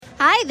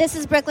Hi, this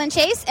is Brooklyn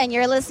Chase, and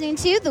you're listening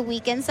to The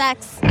Weekend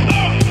Sex.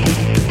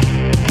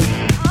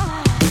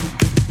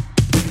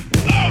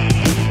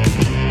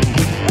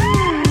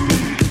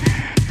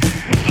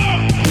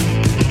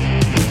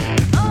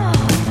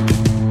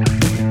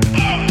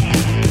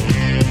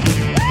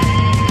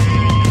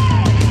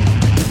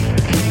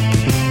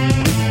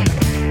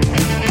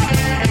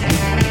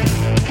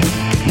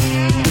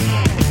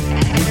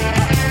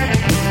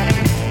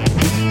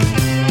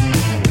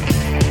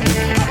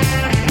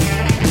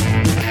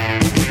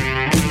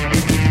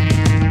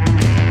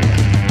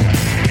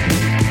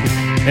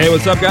 Hey,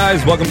 what's up,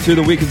 guys? Welcome to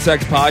the Weekend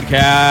Sex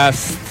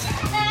Podcast.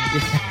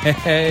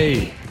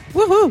 Hey.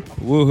 Woohoo.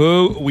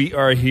 Woohoo. We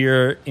are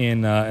here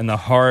in the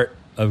heart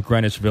of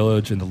Greenwich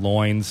Village, in the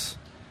loins,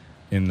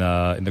 in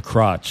the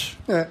crotch,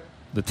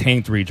 the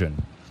taint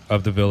region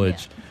of the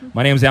village. Yeah.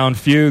 My name is Alan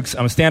Fuchs.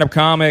 I'm a stand-up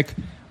comic.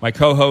 My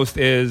co-host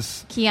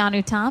is...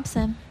 Keanu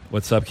Thompson.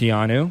 What's up,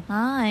 Keanu?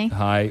 Hi.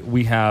 Hi.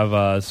 We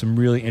have some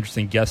really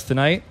interesting guests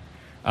tonight.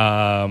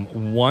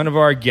 One of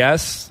our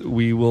guests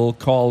we will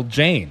call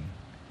Jane.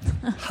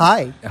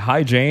 Hi.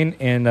 Hi, Jane.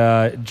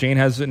 And Jane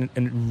has an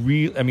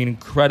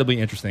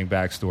incredibly interesting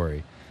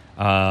backstory.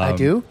 I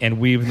do? And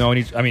we've known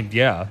each...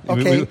 yeah.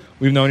 Okay.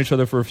 We've known each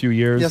other for a few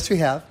years. Yes, we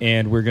have.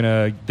 And we're going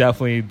to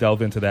definitely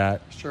delve into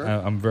that. Sure.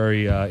 I'm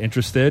very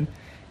interested.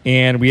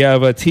 And we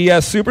have a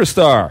TS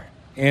superstar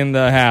in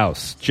the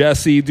house,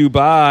 Jessy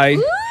Dubai.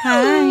 Woo!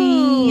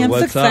 Hi. I'm What's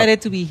so excited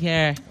up? to be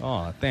here.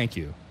 Oh, thank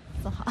you.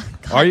 God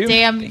Are you?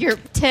 Damn, your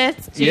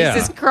tits. Yeah.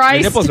 Jesus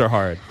Christ. Your nipples are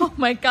hard. Oh,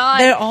 my God.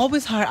 They're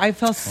always hard. I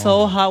felt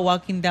so hot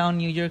walking down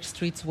New York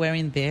streets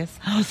wearing this.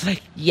 I was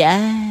like,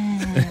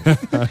 yes.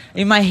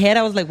 In my head,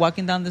 I was like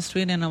walking down the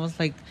street and I was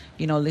like,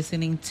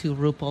 listening to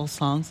RuPaul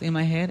songs in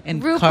my head.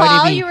 And RuPaul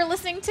Cardi B. you were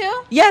listening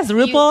to? Yes,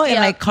 RuPaul and yeah.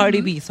 like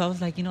Cardi B. So I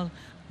was like,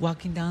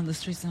 walking down the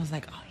streets and I was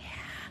like, oh,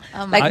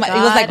 yeah. Oh, my God. It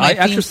was like my I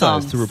theme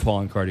exercise songs. to RuPaul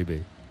and Cardi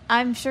B.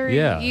 I'm sure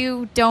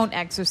you don't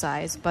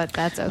exercise, but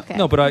that's okay.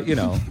 No, but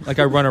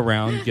I run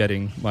around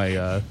getting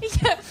my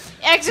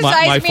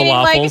Exercise my meaning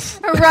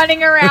falafels. like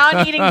running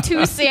around eating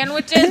 2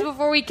 sandwiches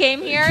before we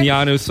came here.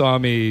 Keanu saw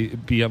me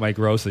be at my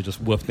grocery,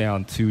 just wolf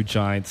down 2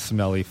 giant,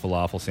 smelly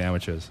falafel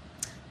sandwiches.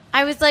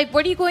 I was like,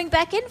 what are you going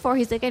back in for?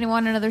 He's like, I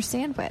want another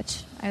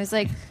sandwich. I was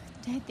like,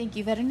 I think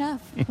you've had enough.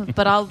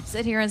 But I'll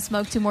sit here and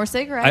smoke 2 more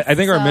cigarettes. I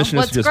think our mission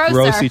is to just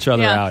gross each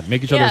other out,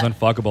 make each other as Yeah.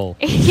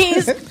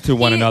 unfuckable to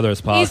one another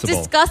as possible. He's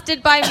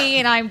disgusted by me,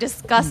 and I'm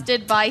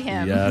disgusted by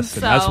him. Yes, so.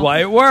 and that's why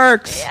it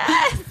works.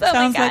 Yes. Oh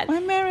Sounds my God. like my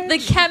marriage. The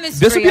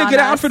chemistry. This would be a good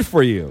on us. outfit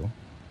for you.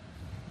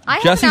 I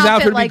have Jesse's an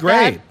outfit would be like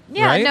great, that.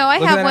 Yeah, right? no, I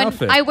Look at have that one.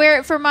 outfit. I wear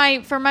it for my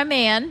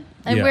man.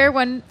 I Yeah. wear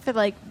one for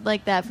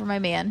like that for my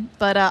man,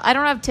 but I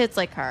don't have tits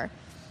like her.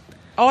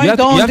 Oh, You I have,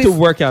 don't. you have to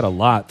work out a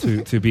lot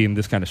to be in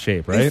this kind of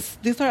shape, right?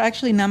 These are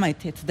actually not my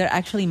tits. They're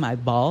actually my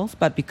balls,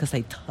 but because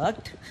I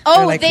tucked. Oh,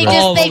 they're like they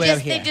all just the way up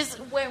here. they just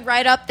went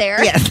right up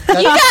there. Yes.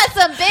 You got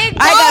some big balls.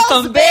 I got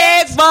some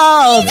bitch. big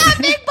balls. You got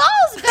big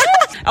balls,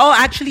 bitch. Oh,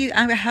 actually,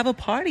 I have a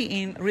party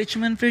in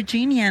Richmond,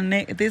 Virginia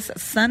this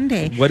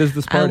Sunday. What is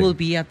this party? I will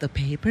be at the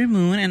Paper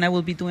Moon, and I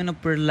will be doing a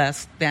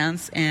burlesque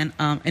dance and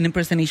an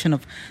impersonation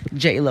of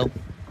J-Lo.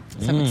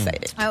 So I'm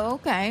excited. Oh,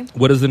 okay.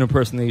 What does an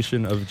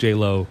impersonation of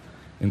J-Lo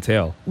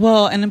entail?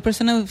 Well, an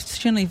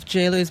impersonation of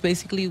J-Lo is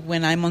basically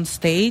when I'm on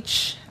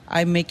stage,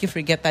 I make you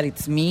forget that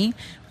it's me.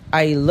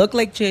 I look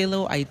like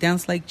J-Lo. I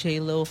dance like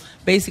J-Lo.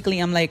 Basically,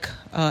 I'm like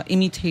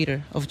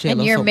imitator of J-Lo.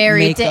 And you're so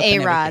married to makeup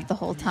and A-Rod everything. the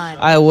whole time.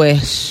 I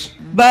wish.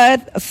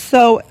 But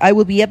so I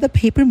will be at the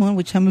Paper Moon,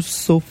 which I'm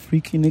so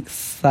freaking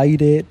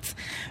excited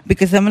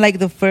because I'm like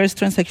the first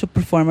transsexual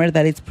performer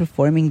that is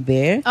performing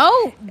there.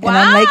 Oh, wow. And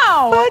I'm like,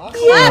 fuck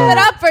Clap it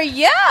up for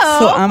you.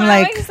 So I'm How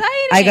like,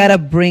 exciting. I gotta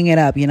bring it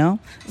up, So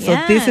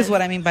this Yes. is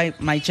what I mean by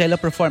my J-Lo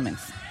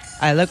performance.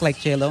 I look like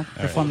J-Lo,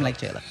 perform like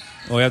J-Lo.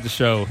 Well, we have to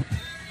show.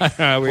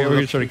 we're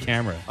going to show the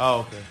camera.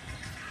 Oh,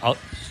 okay.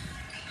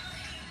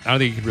 I don't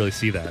think you can really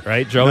see that,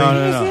 right, Joey? No. You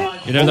know,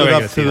 Hold it nobody up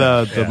can to see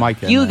the that. Yeah.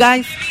 mic. You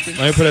guys. Let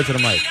me put it to the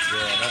mic.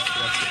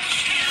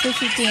 So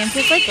she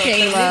dances like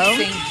J-Lo.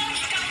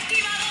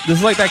 This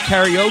is like that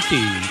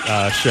karaoke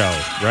show,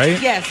 right?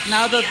 Yes.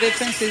 Now the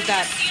difference is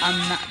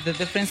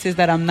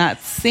that I'm not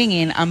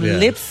singing. I'm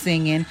lip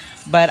singing,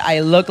 but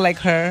I look like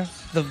her.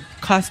 The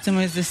costume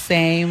is the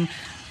same.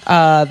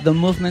 The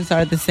movements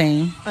are the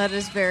same. That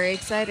is very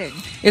exciting.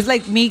 It's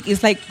like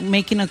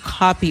making a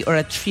copy or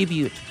a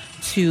tribute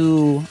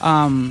to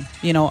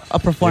a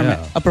performer.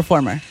 Yeah. A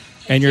performer.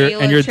 And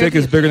your dick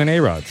is bigger than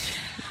A-Rod's.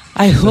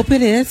 I hope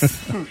it is.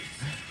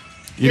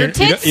 Your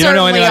tits you don't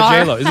know anything certainly about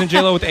are. J-Lo. Isn't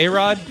J-Lo with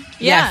A-Rod?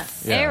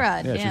 Yes.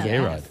 A-Rod. Yeah, she's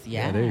A-Rod.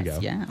 Yeah, there you go.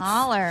 Yes.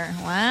 Holler.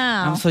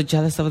 Wow. I'm so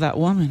jealous of that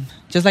woman.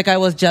 Just like I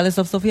was jealous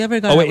of Sofia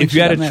Vergara. Oh, wait, when if she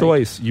you had got a married.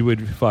 choice, you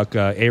would fuck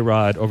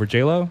A-Rod over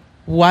J-Lo?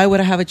 Why would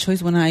I have a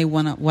choice when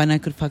I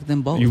could fuck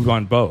them both? You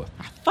want both.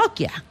 Fuck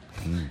yeah.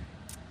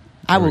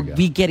 I There we will go.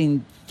 be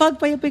getting fucked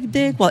by a big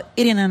dick while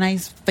eating a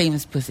nice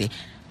famous pussy.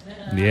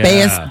 Yeah.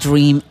 Best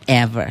dream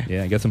ever.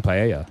 Yeah, get some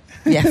paella.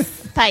 Yes.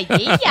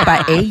 Paella. Paella.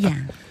 That'd be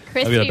the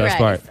Crispy best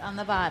rice part. on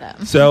the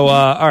bottom. So,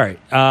 all right.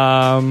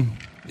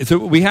 So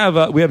we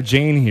have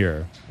Jane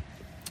here,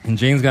 and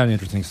Jane's got an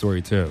interesting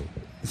story too.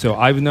 So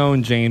I've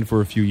known Jane for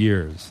a few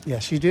years.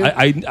 Yes, you do.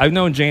 I've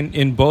known Jane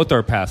in both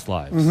our past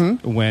lives.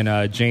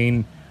 When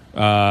Jane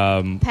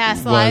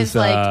Past lives,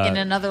 like in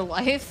another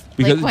life.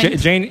 Because like when-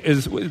 Jane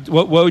is.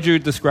 What would you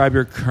describe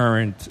your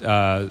current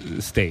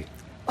state?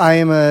 I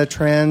am a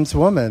trans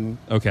woman.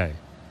 Okay.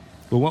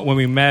 Well, when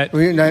we met,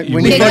 When They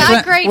you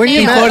got great when you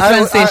names. met,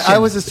 Transition. I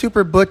was a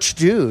super butch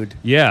dude.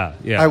 yeah,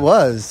 I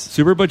was.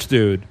 super butch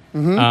dude.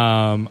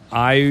 When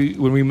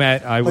we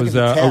met, I was at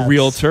the a tats.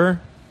 realtor.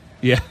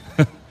 Yeah,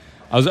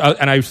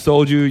 and I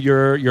sold you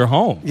your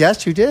home.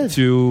 Yes, you did.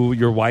 To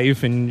your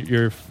wife and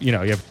you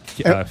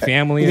have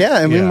family. Yeah,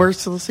 and we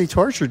mercilessly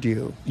tortured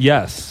you.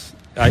 Yes,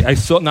 I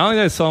sold. Not only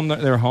did I sell them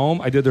their home,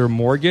 I did their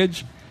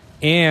mortgage,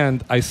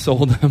 and I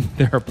sold them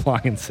their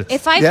appliances.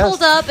 If I Yes.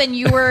 pulled up and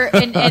you were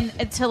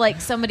and to like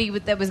somebody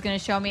that was going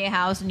to show me a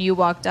house and you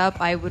walked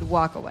up, I would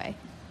walk away.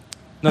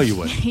 No, you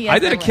wouldn't. Yes, I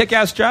did I a would.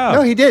 kick-ass job.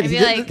 No, he did. I'd He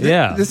be did. like-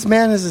 Yeah. This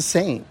man is a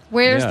saint.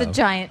 Where's Yeah. the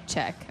giant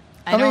check?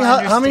 I How don't many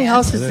understand.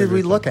 houses I did we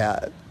agree. look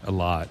at? A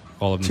lot.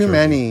 All of them. Too Jersey.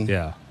 many.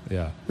 Yeah.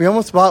 We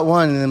almost bought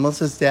one, and then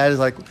Melissa's dad is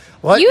like,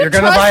 "What? You You're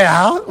going to trust- buy a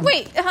house?"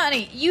 Wait,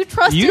 honey, you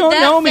trusted You don't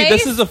that know me.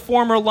 face? This is a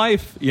former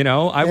life. I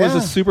was Yeah.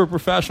 a super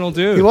professional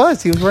dude. He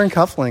was. He was wearing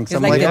cufflinks. It's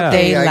I'm like the yeah.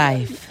 day okay,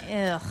 life.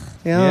 Ugh.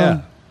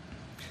 Yeah.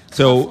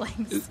 So,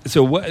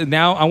 Cufflinks. what?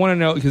 Now I want to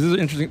know because this is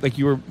interesting. Like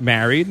you were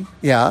married,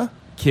 Yeah.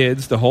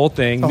 kids, the whole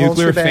thing, The whole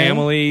nuclear shebang.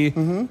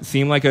 family,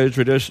 seemed like a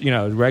regular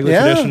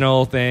Yeah.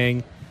 traditional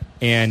thing,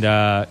 and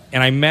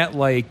I met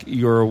like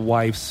your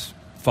wife's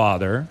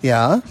father.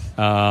 Yeah.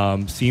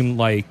 Seemed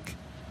like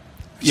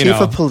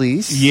Chief of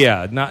police.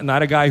 Yeah,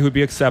 not a guy who'd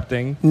be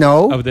accepting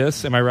No. of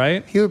this. Am I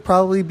right? He would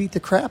probably beat the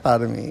crap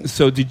out of me.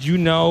 So did you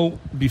know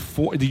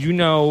before? Did you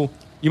know?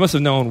 You must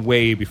have known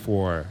way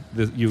before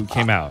you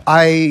came out.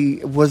 I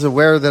was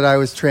aware that I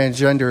was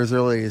transgender as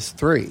early as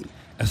 3.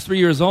 As 3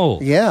 years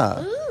old.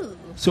 Yeah.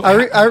 So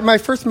My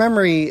first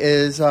memory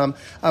is I'm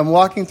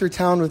walking through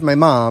town with my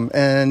mom,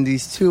 and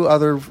these two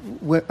other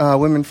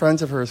women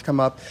friends of hers come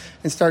up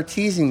and start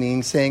teasing me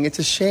and saying, "It's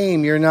a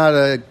shame you're not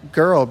a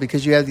girl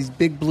because you have these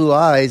big blue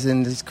eyes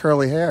and this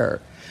curly hair."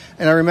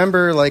 And I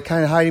remember like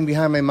kind of hiding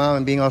behind my mom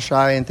and being all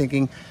shy and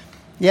thinking,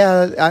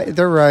 "Yeah,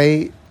 they're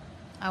right."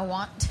 I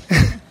want.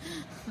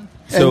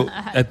 So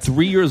at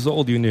 3 years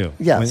old, you knew.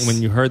 Yes.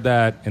 When you heard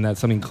that and that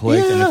something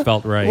clicked and it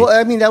felt right. Well,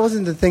 I mean, that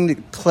wasn't the thing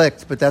that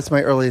clicked, but that's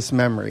my earliest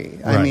memory.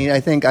 I Right. mean, I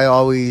think I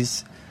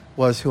always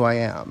was who I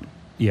am.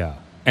 Yeah.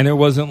 And there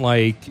wasn't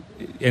like,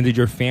 and did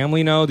your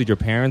family know? Did your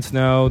parents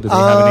know? Did they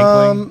have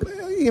an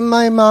inkling?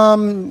 My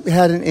mom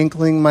had an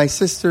inkling. My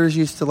sisters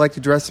used to like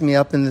to dress me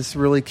up in this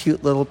really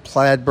cute little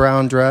plaid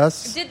brown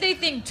dress. Did they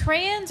think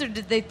trans or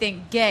did they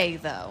think gay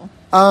though?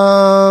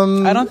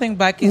 I don't think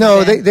back in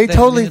No, then they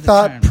totally knew the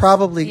thought term.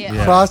 probably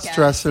Yeah.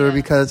 cross-dresser Yeah.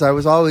 because I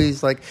was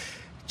always like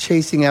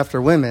chasing after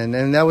women,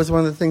 and that was one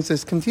of the things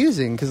that's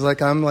confusing because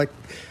like I'm like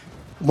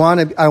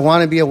I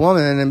want to be a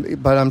woman,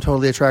 but I'm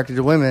totally attracted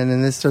to women,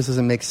 and this just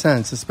doesn't make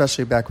sense,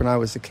 especially back when I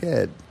was a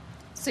kid.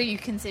 So you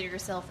consider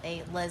yourself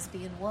a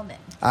lesbian woman?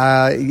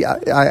 Yeah,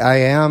 I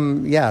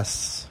am.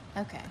 Yes.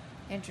 Okay,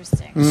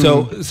 interesting.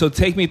 So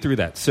take me through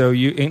that. So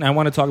and I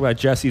want to talk about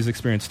Jesse's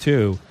experience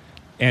too,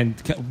 and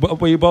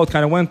what you both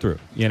kind of went through.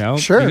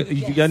 Sure.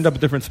 You end up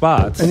at different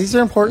spots. And these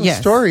are important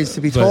Yes. stories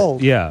to be But,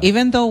 told. Yeah.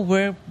 Even though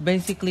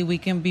we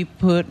can be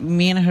put,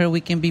 me and her,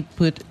 we can be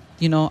put,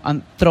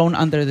 thrown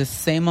under the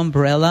same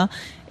umbrella,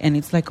 and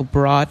it's like a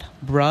broad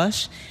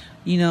brush.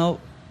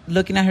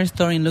 Looking at her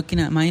story and looking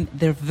at mine,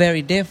 they're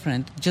very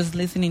different. Just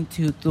listening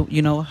to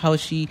how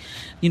she,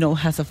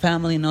 has a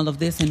family and all of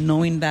this, and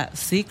knowing that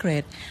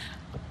secret,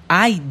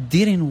 I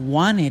didn't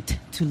want it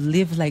to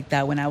live like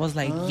that when I was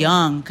like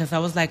young, because I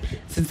was like,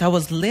 since I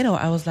was little,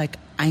 I was like,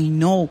 I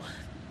know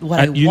what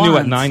I want. You knew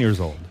at 9 years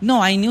old. No,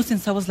 I knew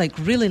since I was like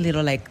really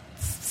little, like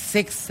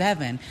 6,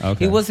 7.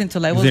 Okay. It wasn't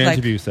until I was the like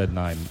interview said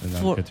 9 in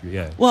that interview.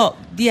 Yeah. Well,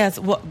 yes,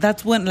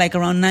 that's when like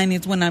around 9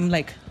 is when I'm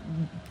like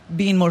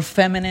being more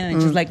feminine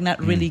and just like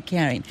not really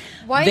caring.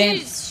 Why Then-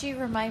 did she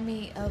remind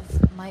me of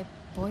my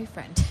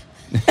boyfriend?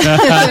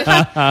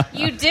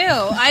 You do.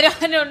 I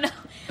don't know.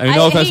 I mean,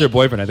 no offense to your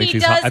boyfriend. I think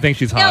she's. I think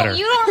she's hotter. No,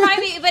 you don't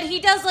remind me. But he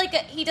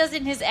does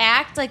in his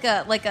act like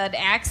an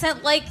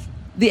accent like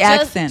The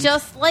accent.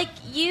 just like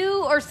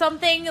you or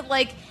something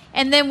like.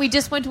 And then we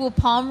just went to a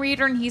palm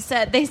reader, and they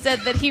said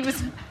that he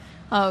was.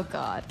 Oh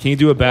God! Can you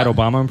do a bad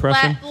Obama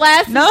impression?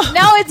 No.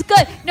 It's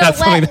good. No, That's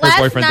something that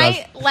her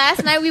boyfriend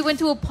last night we went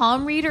to a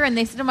palm reader, and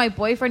they said to my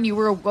boyfriend, "You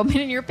were a woman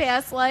in your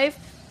past life."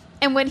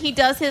 And when he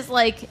does his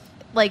like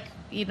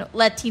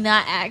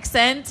Latina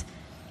accent,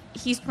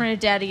 he's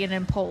Trinidadian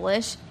and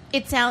Polish.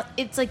 It's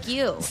like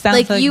you.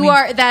 Sounds like you me.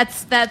 are.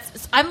 That's.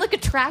 I'm like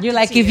attracted. You're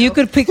like, to if you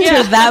could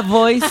picture that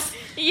voice,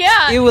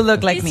 yeah, it would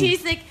look like me.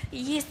 He's like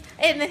yes,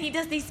 and then he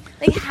does these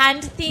like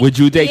hand things. Would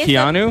you date Yes,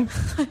 Keanu?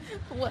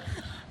 What?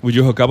 Would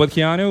you hook up with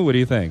Keanu? What do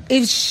you think?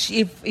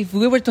 if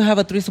we were to have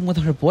a threesome with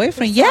her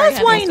boyfriend, Sorry,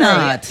 yes, why honey.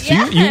 not? So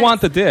you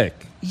want the dick?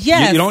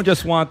 Yes. You don't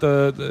just want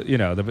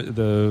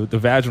the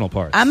vaginal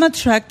part. I'm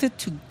attracted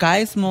to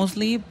guys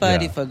mostly,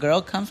 but Yeah. if a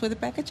girl comes with a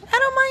package, I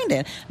don't mind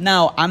it.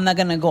 Now, I'm not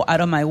gonna go out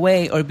of my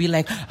way or be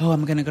like, oh,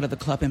 I'm gonna go to the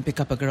club and pick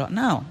up a girl.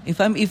 No,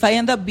 if I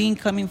end up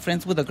becoming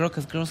friends with a girl,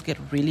 because girls get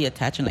really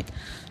attached and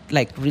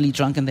like really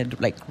drunk and they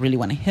like really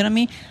want to hit on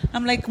me,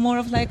 I'm like more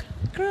of like,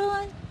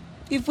 girl,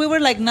 if we were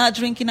like not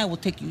drinking, I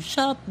would take you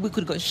shop. We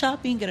could go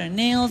shopping, get our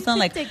nails done,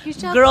 like Take you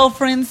shopping.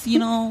 girlfriends,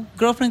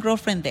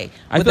 girlfriend day.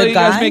 I With thought a you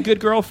guys guy make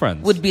good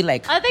girlfriends. would be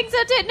like, I think so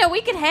too. No,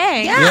 we could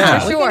hang. yeah,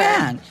 for we sure. can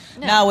hang.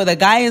 No. Now with a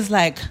guy is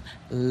like,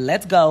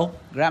 let's go,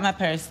 grab my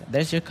purse,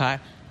 there's your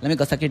car, let me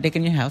go suck your dick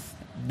in your house.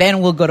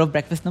 Then we'll go to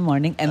breakfast in the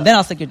morning, and then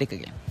I'll suck your dick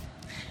again.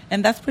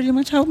 And that's pretty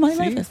much how my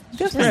life is.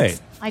 Just Great.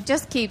 I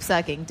just keep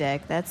sucking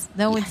dick. That's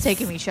no one's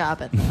taking me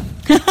shopping.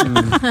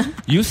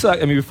 You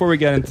suck. I mean, before we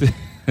get into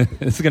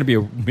this is going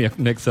to be a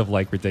mix of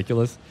like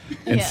ridiculous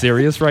and Yeah.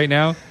 serious right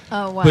now.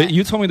 Oh, what? But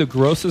you told me the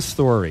grossest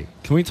story.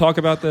 Can we talk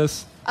about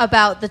this?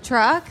 About the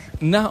truck?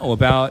 No,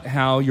 about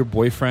how your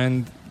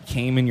boyfriend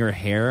came in your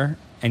hair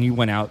and you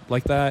went out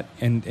like that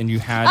and you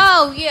had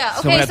Oh yeah.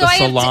 someone Okay, at so the I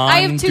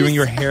salon have two. doing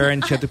your hair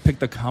and she had to pick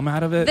the cum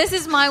out of it. This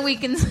is my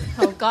weekend.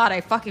 Oh God,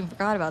 I fucking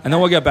forgot about that. And then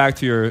we'll get back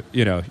to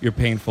your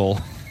painful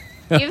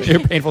your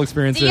painful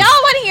experiences. Do y'all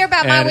want to hear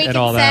about my and weekend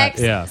all that,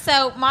 sex? yeah.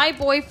 So my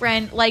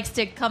boyfriend likes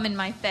to come in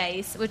my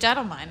face, which I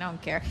don't mind. I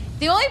don't care.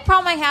 The only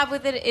problem I have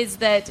with it is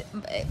that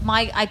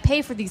I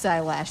pay for these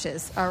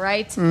eyelashes. All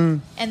right,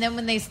 and then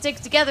when they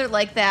stick together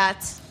like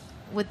that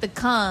with the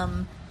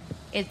cum,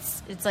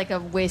 it's like a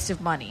waste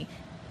of money.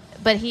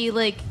 But he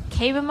like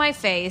came in my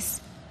face.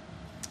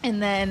 And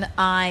then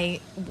I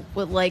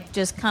would like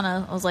just kind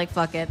of, I was like,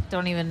 fuck it.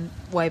 Don't even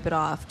wipe it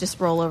off. Just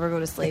roll over, go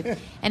to sleep.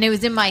 And it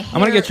was in my hair. I'm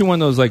gonna get you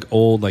one of those like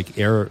old like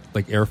Air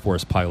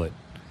Force pilot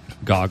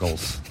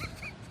goggles.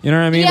 You know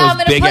what I mean? Yeah,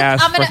 Those big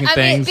ass fucking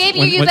things.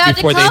 Baby, are you about to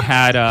before come? they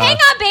had. Hang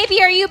on, baby.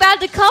 Are you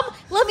about to come?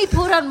 Let me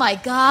put on my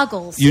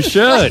goggles. You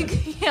should.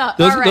 Like, yeah,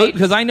 Those, all right.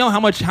 because I know how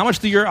much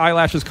do your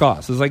eyelashes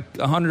cost? It's like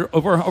over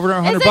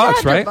 $100 It's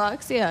bucks, $100 right?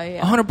 Bucks. Yeah.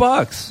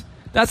 $100.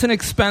 That's an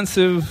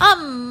expensive A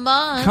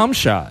month. cum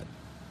shot.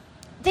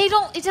 They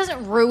don't. It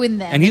doesn't ruin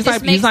them. And It he's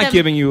just not he's makes not them-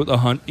 giving you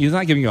he's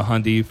not giving you a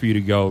hundy for you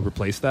to go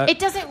replace that. It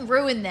doesn't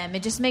ruin them.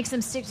 It just makes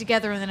them stick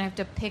together, and then I have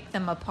to pick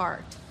them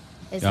apart.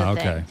 Is the Oh,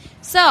 okay. thing.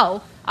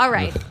 So, all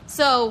right.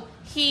 So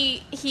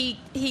he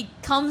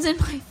comes in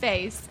my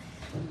face,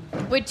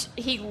 which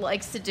he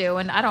likes to do,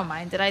 and I don't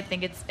mind it. I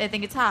think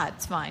it's hot.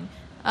 It's fine.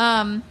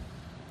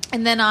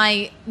 And then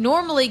I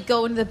normally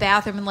go into the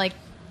bathroom and like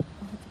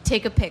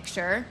take a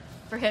picture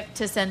for him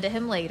to send to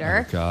him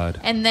later. Oh, God.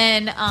 And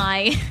then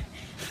I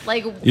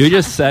like You're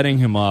just setting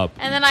him up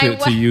And then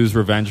to use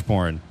revenge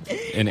porn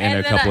in a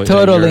then couple I- of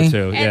Totally. years or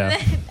two. And Yeah.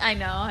 then, I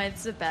know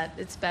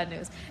it's bad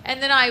news.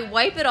 And then I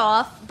wipe it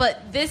off,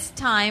 but this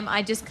time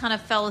I just kind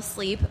of fell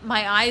asleep.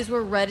 My eyes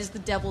were red as the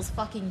devil's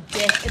fucking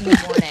dick in the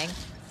morning,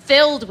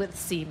 filled with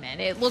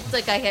semen. It looked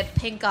like I had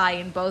pink eye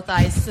in both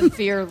eyes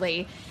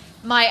severely.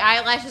 My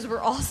eyelashes were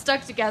all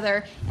stuck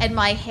together, and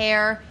my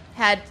hair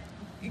had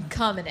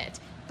cum in it.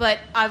 But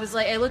I was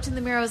like, I looked in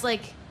the mirror. I was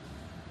like,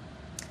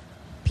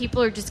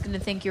 people are just going to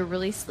think you're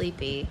really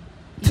sleepy.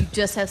 You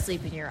just have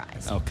sleep in your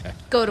eyes. Okay.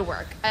 Go to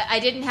work. I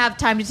didn't have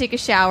time to take a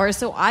shower,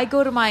 so I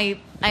go to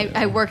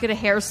I work at a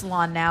hair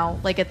salon now,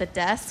 like at the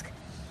desk.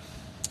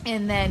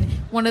 And then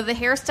one of the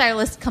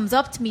hairstylists comes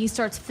up to me,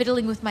 starts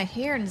fiddling with my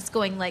hair, and is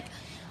going like,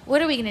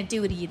 "What are we gonna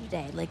do with you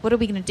today? Like, what are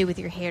we gonna do with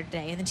your hair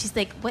today?" And then she's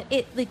like, "What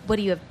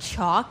do you have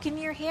chalk in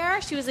your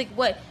hair?" She was like,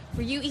 "What?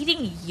 Were you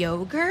eating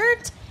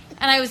yogurt?"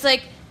 And I was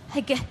like,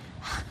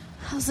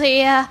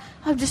 "Yeah,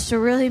 I'm just a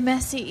really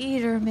messy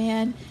eater,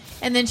 man."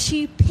 And then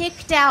she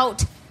picked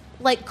out,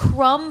 like,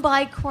 crumb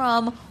by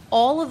crumb,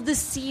 all of the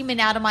semen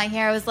out of my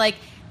hair. I was like,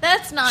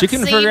 that's not She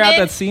couldn't semen. figure out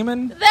that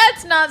semen?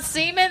 That's not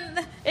semen.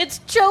 It's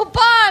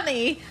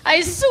Chobani.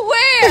 I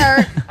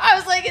swear. I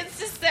was like,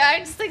 I'm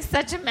just like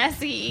such a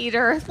messy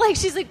eater. Like,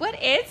 she's like,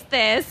 what is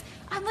this?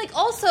 I'm like,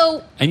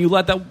 also. And you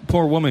let that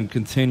poor woman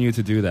continue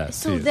to do that.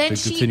 So to then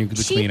continue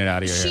to clean it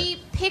out of your hair. She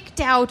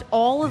picked out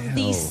all of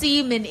the Ew.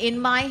 semen in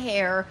my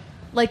hair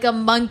like a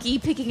monkey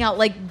picking out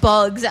like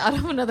bugs out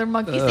of another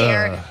monkey's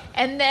hair.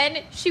 And then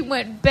she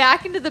went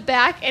back into the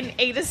back and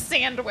ate a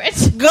sandwich.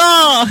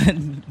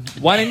 God.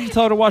 Why didn't you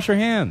tell her to wash her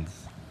hands?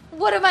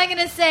 What am I going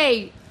to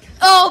say?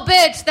 Oh,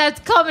 bitch, that's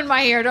cum in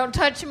my hair. Don't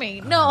touch me.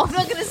 No, I'm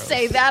not going to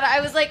say that.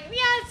 I was like,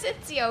 yeah,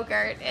 it's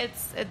yogurt.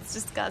 It's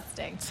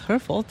disgusting. It's her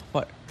fault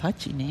for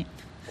touching it.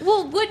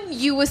 Well, wouldn't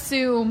you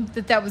assume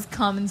that was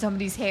cum in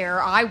somebody's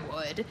hair? I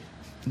would.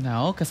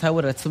 No, because I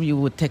would assume you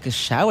would take a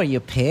shower,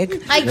 you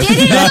pig. I did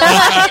it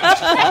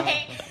the one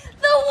day.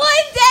 The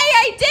one day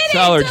I did it.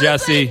 Tell her, So I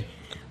was Jessy. like,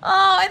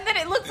 oh, and then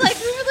it looked like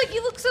we were like,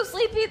 you look so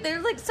sleepy.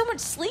 There's like so much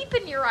sleep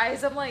in your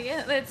eyes. I'm like,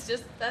 yeah, that's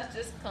just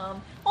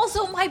cum.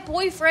 Also, my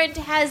boyfriend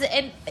has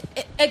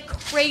a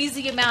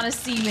crazy amount of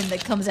semen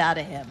that comes out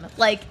of him.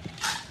 Like,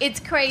 it's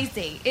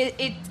crazy.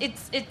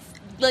 It's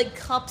like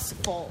cups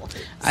full.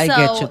 I so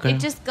get you, girl. it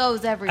just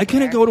goes everywhere. I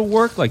couldn't go to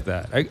work like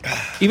that.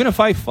 Even if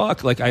I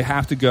fuck, like I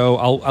have to go.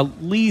 I'll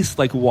at least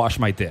like wash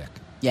my dick.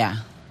 Yeah.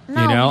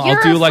 No, You know, you're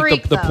I'll do a like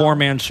freak, the though. poor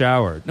man's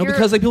shower. No, You're-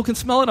 because like people can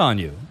smell it on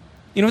you.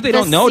 You know what they The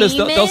don't notice?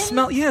 They'll semen?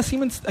 smell. Yeah,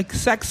 semen. Like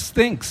sex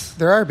stinks.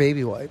 There are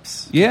baby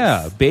wipes.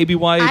 Yeah, baby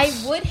wipes.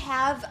 I would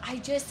have.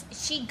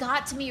 She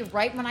got to me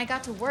right when I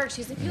got to work.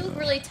 She's like, "You look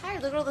really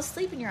tired. Look at all the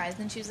sleep in your eyes."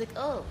 And then she was like,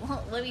 "Oh,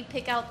 well, let me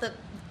pick out the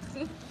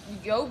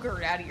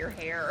yogurt out of your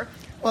hair."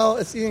 Well,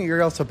 it's,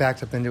 you're also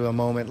backed up into a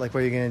moment. Like,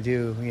 what are you going to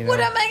do? You know? What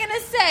am I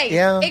gonna say?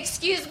 Yeah.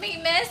 Excuse me,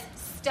 miss.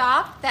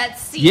 Stop.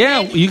 That's semen. Yeah,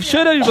 you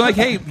should have been like,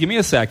 "Hey, give me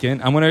a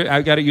second.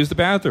 I got to use the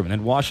bathroom and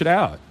then wash it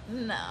out."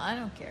 No, I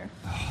don't care.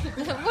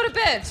 What a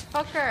bitch.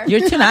 Fuck her.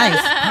 You're too nice.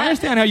 I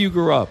understand how you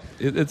grew up.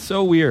 It's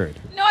so weird.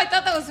 No, I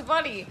thought that was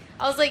funny.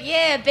 I was like,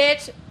 yeah,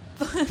 bitch.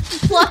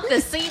 Pluck the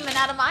semen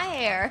out of my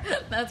hair.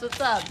 That's what's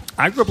up.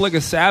 I grew up like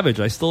a savage.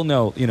 I still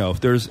know, if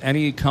there's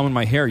any cum in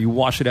my hair, you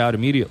wash it out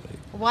immediately.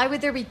 Why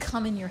would there be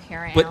cum in your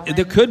hair, But Alan?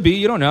 there could be.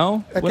 You don't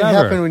know. That Whatever.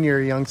 can happen when you're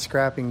a young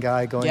scrapping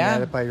guy going Yeah.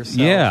 at it by yourself.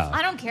 Yeah.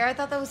 I don't care. I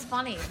thought that was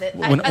funny. That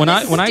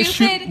When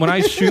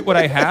I shoot what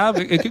I have,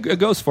 it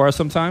goes far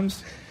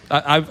sometimes.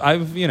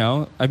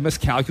 I've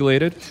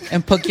miscalculated.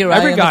 And poke your eye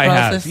Every in the guy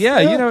process. has. Yeah,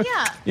 Yeah.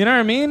 you know what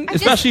I mean? I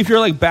just- Especially if you're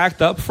like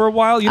backed up for a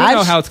while, you don't I've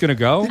know sh- how it's going to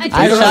go. I You just-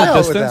 don't I've know shot- the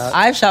with distance. that.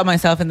 I've shot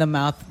myself in the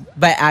mouth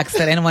by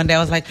accident. And one day I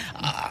was like,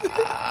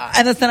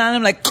 and then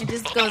I'm like, It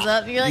just goes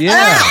up. You're like, Yeah.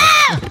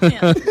 ah!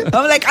 Yeah.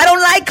 I'm like, I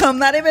don't like them,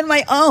 not even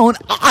my own.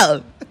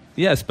 Ah.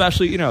 Yeah,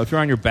 especially, if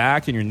you're on your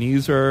back and your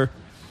knees are,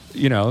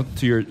 to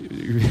your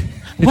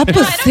What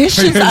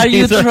positions are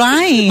you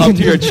trying? up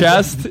to your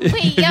chest.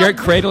 If yeah. you're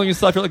cradling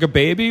yourself, you're like a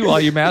baby while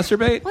you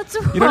masturbate. What's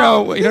You don't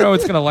know. wrong? You don't know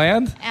what's going to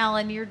land.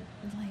 Alan, you're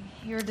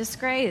a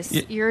disgrace.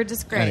 Yeah. You're a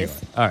disgrace.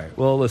 Anyway, all right.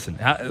 Well, listen.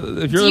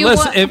 If Do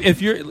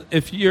you're you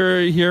if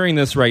you're hearing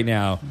this right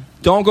now,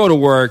 don't go to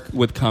work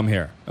with cum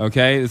hair.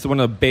 Okay, it's one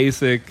of the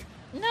basic.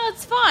 No,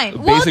 it's fine.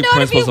 Basic Well, not if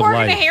you principles of work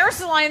in a life. hair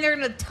salon, they're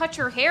going to touch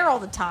her hair all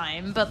the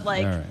time. But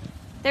like, All right.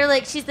 they're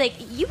like, she's like,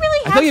 you really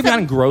I have thought you've some-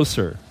 gotten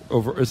grosser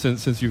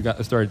since you've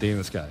started dating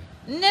this guy.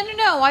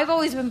 No. I've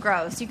always been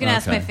gross. You can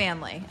ask Okay. my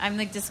family. I'm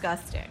like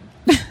disgusting.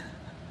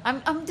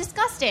 I'm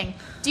disgusting.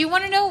 Do you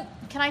want to know?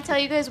 Can I tell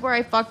you guys where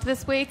I fucked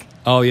this week?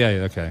 Oh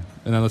yeah, okay.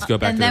 And then let's go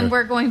back and to then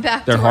we're going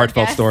back their to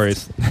heartfelt our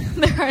stories,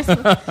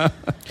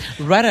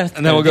 Right after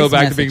and then we'll go these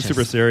back to being messages.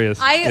 super serious.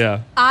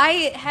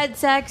 I had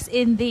sex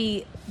in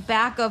the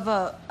back of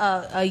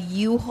a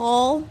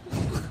U-Haul,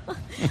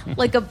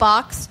 like a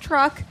box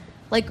truck.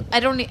 Like I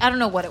don't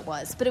know what it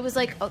was, but it was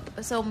like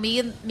so me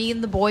and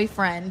the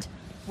boyfriend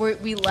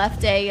we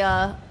left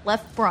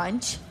left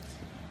brunch,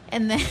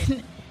 and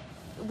then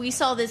we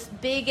saw this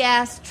big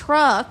ass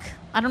truck.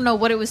 I don't know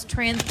what it was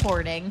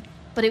transporting,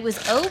 but it was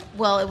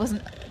well, it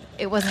wasn't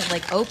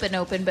like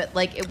open, but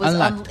like it was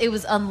Unlocked. it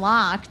was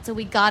unlocked. So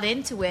we got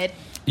into it.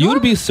 You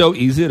would be so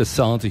easy to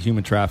sell into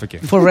human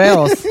trafficking. For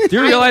reals. Do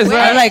you realize wish.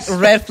 that? I'm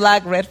like, red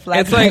flag, red flag.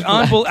 It's like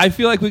red flag. I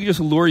feel like we could just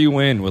lure you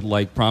in with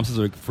like promises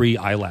of like free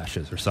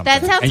eyelashes or something.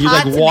 That sounds and you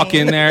hot like to walk me.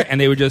 in there and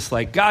they would just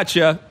like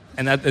gotcha,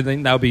 and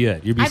then that would be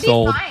it. You'd be I'd be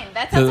sold fine.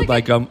 That to sounds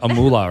like a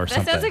moolah or that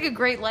something. sounds like a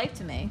great life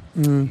to me.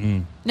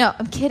 No,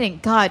 I'm kidding.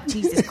 God,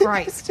 Jesus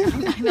Christ! I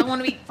don't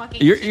want to be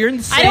fucking. You're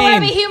insane. I don't want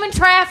to be human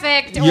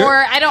trafficked, You're- or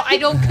I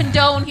don't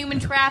condone human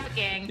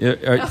trafficking.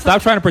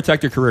 Stop trying to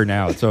protect your career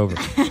now. It's over.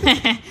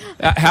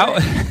 How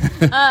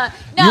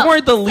No, you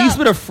weren't the least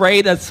so- bit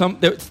afraid that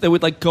they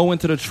would like go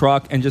into the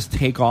truck and just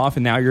take off,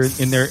 and now you're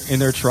in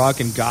their truck,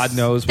 and God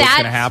knows what's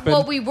going to happen.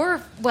 What we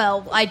were.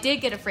 Well, I did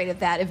get afraid of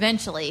that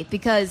eventually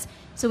because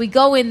so we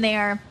go in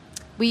there.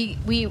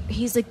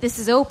 He's like, this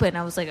is open.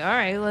 I was like, all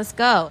right, let's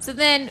go. So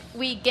then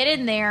we get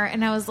in there,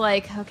 and I was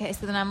like, okay.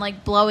 So then I'm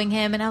like blowing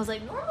him, and I was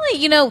like,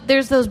 normally,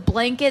 there's those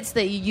blankets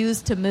that you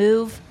use to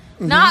move.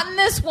 Not in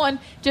this one.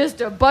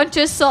 Just a bunch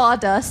of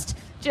sawdust.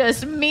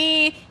 Just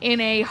me in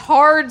a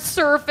hard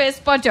surface,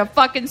 bunch of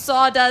fucking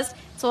sawdust.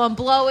 So I'm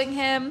blowing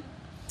him,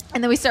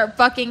 and then we start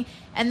fucking,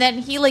 and then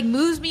he like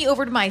moves me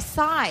over to my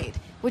side,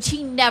 which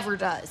he never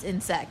does in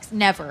sex,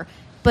 never.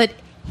 But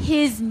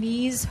his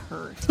knees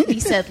hurt, he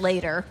said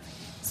later.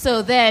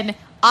 So then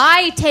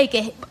I take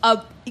a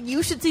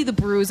you should see the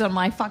bruise on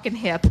my fucking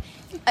hip.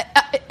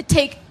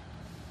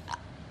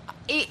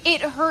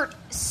 It hurt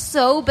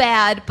so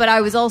bad, but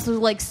I was also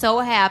like so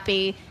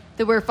happy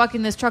that we were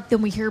fucking this truck.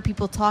 Then we hear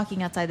people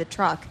talking outside the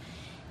truck,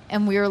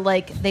 and we were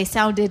like, they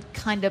sounded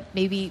kind of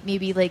maybe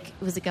like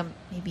it was like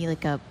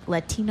a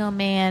Latino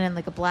man and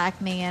like a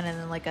black man and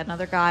then like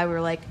another guy. We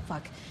were like,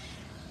 fuck,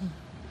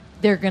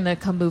 they're gonna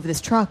come move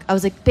this truck. I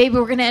was like, baby,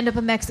 we're gonna end up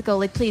in Mexico.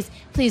 Like, please,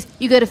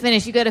 you gotta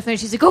finish.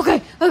 She's like,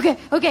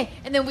 okay.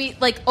 And then we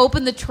like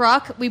open the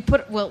truck. We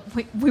put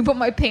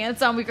my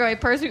pants on. We grab my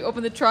purse. We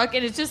open the truck,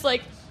 and it's just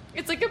like.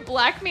 It's like a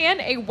black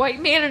man, a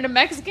white man, and a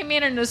Mexican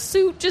man in a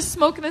suit just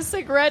smoking a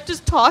cigarette,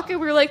 just talking.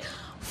 We were like,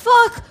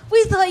 fuck,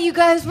 we thought you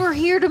guys were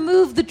here to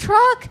move the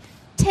truck.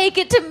 Take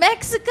it to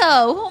Mexico.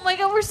 Oh, my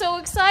God, we're so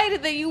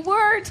excited that you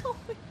weren't.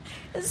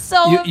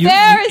 So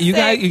embarrassing.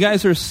 You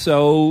guys are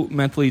so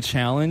mentally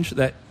challenged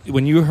that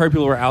when you heard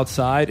people were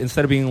outside,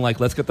 instead of being like,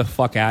 let's get the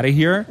fuck out of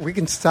here. We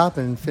can stop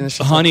and finish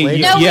this Honey, up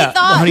later. No, we thought-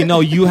 honey, no,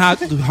 you have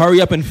to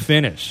hurry up and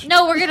finish.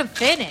 No, we're going to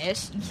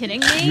finish. You kidding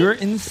me? You're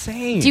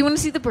insane. Do you want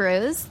to see the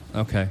bruise?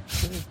 Okay.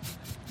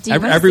 Do you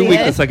wanna Every see week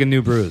it? it's like a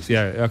new bruise.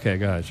 Yeah, okay,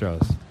 go ahead, show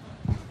us.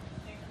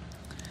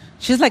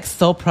 She's like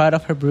so proud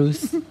of her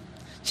bruise.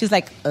 She's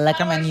like, look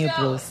at my new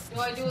bruise. Do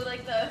I do it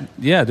like the...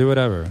 Yeah, do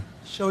whatever.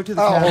 Show it to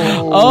the camera.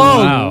 Oh,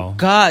 Wow.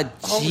 God.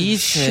 Holy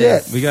Jesus.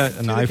 shit. We got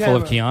an the eye full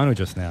of camera. Keanu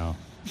just now.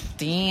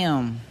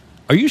 Damn.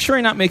 Are you sure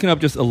you're not making up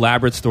just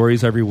elaborate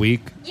stories every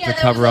week to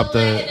cover up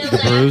the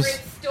bruise?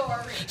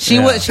 She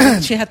Yeah.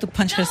 was. She had to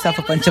punch herself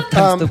a bunch of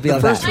times to The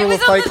build first that. rule I of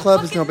was on Fight the Club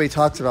is fucking- nobody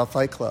talks about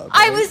Fight Club.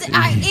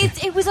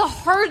 It was a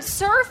hard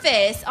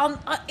surface on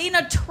in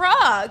a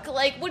truck.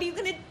 Like, what are you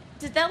gonna?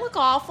 Did that look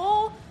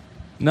awful?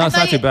 No, I it's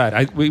thought not too you-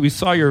 bad. We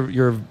saw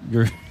your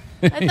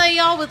I thought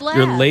y'all would laugh.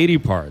 your lady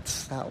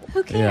parts. Ow.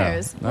 Who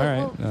cares? Yeah. All right,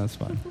 Well, no, that's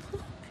fine.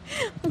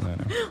 I know.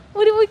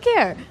 what do we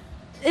care?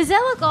 Does that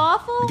look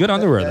awful? Good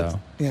underwear That's-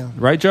 though, Yeah.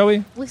 right, Joey?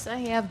 At least I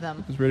have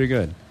them. It's pretty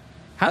good.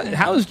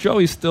 How is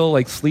Joey still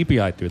like sleepy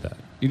eyed through that?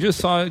 You just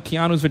saw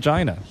Keanu's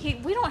vagina.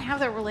 We don't have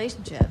that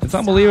relationship. It's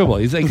unbelievable.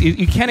 He's like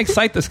you can't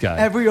excite this guy.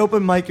 Every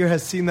open micer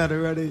has seen that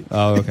already.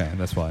 Oh, okay,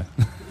 that's why.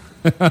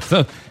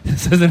 So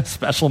this isn't a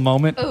special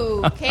moment.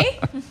 Okay.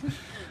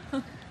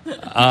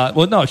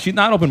 Well, no, she's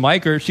not open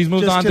micer. She's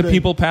moved Just on to kidding.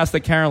 people past the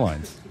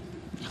Carolines.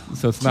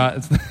 So it's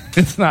not.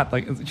 It's not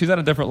like she's at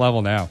a different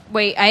level now.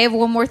 Wait, I have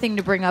one more thing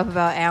to bring up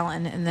about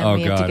Alan, and then Oh,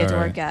 we have to God, get to all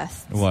our right.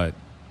 guests. What?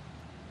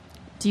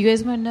 Do you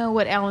guys want to know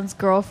what Alan's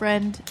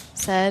girlfriend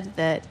said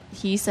that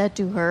he said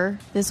to her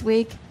this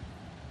week?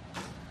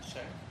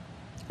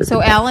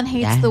 So Alan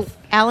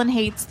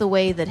hates the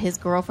way that his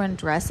girlfriend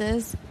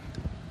dresses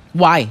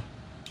Why?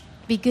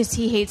 because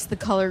he hates the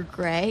color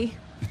gray,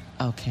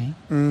 Okay.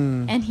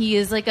 and he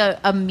is like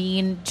a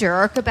mean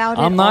jerk about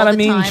it. I'm not all a the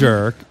mean time.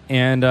 jerk,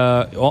 and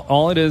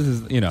all it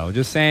is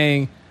just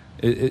saying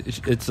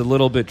it's a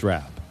little bit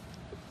drab.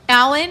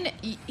 Alan,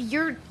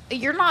 you're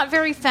not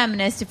very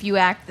feminist if you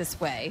act this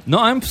way. No,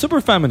 I'm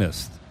super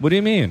feminist. What do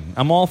you mean?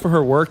 I'm all for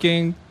her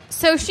working.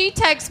 So she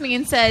texts me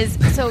and says,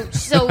 so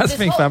That's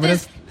being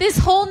feminist. This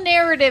whole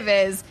narrative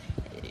is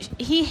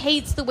he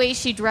hates the way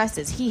she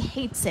dresses. He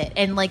hates it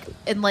and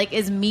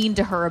is mean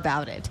to her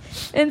about it.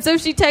 And so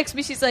she texts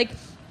me. She's like,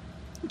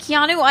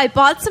 Keanu, I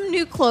bought some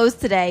new clothes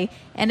today,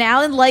 and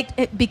Alan liked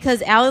it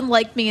because Alan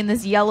liked me in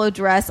this yellow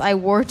dress I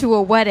wore to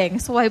a wedding.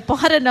 So I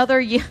bought another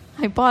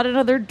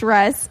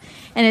dress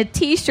and a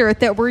T-shirt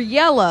that were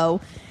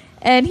yellow.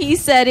 And he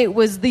said it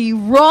was the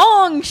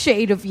wrong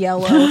shade of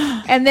yellow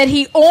and that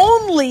he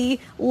only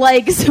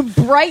likes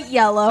bright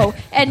yellow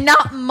and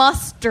not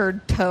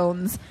mustard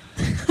tones.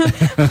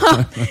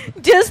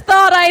 Just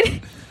thought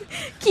I'd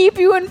keep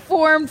you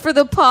informed for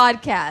the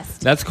podcast.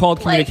 That's called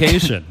Like-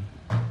 communication.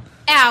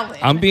 Alan.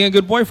 I'm being a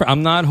good boyfriend.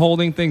 I'm not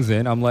holding things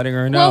in. I'm letting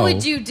her know. What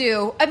would you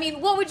do? I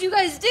mean, what would you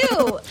guys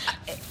do?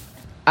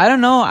 I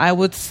don't know. I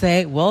would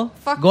say, well,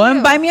 Fuck go and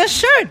you. buy me a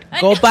shirt.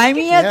 Go buy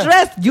me a Yeah.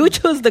 dress. You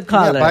choose the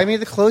color. Yeah, buy me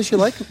the clothes you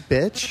like,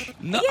 bitch.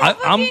 No, Yeah,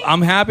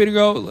 I'm happy to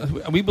go.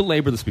 We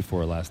belabored this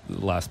before the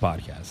last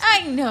podcast.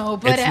 I know,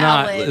 but It's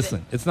Alan. not.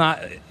 Listen, it's not.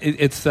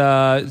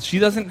 It's she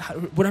doesn't.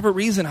 Whatever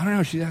reason, I don't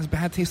know. She has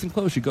bad taste in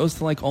clothes. She goes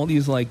to like all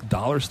these like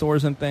dollar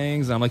stores and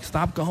things. And I'm like,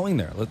 stop going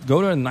there. Let's go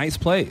to a nice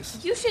place.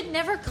 You should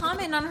never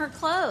comment on her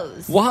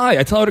clothes. Why?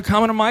 I tell her to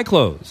comment on my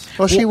clothes.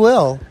 Well, she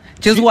will.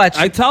 Just watch.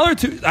 I tell her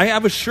to. I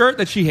have a shirt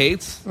that she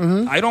hates.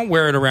 Mm-hmm. I don't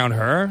wear it around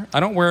her. I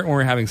don't wear it when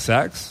we're having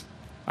sex.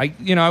 I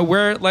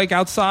wear it like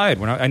outside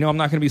when I know I'm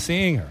not going to be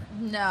seeing her.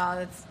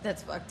 No,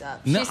 that's fucked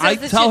up. No, She says I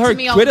this tell shit her to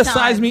me all the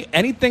criticize time. me.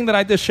 Anything that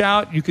I dish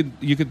out, you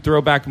could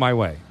throw back my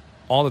way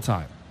all the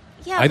time.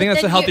 Yeah, I think but that's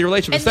a then healthy you-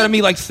 relationship. and Instead of then-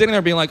 me like sitting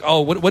there being like,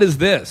 oh, what is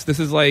this? This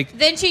is like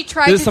Then she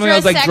tried this is to something that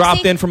was dress like sexy.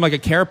 dropped in from like a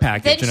care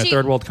package in a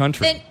third world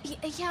country.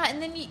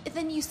 And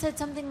then you said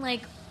something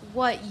like,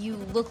 "What? You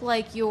look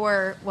like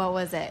you're what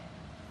was it?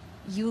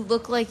 You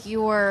look like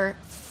you're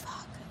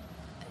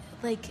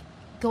like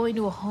going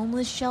to a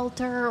homeless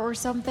shelter or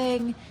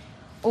something."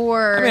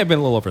 Or I may have been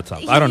a little over the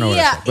top. I don't know what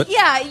I Yeah, said. But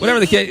yeah, whatever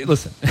the case,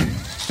 listen.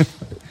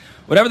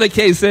 Whatever the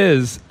case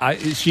is,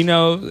 she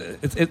knows.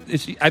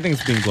 I think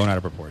it's being blown out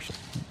of proportion.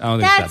 I don't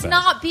think that's it's that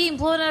bad. not being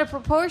blown out of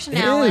proportion,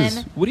 It Alan.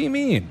 is. What do you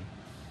mean?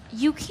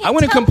 You can't. I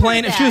wouldn't tell her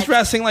complain if she was that.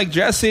 dressing like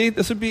Jessy.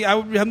 I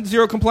would have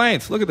zero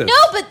complaints. Look at this.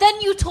 No, but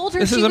then you told her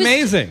This she is was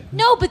amazing.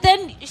 No, but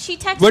then she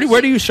texted.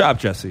 Where do you shop,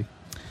 Jessy?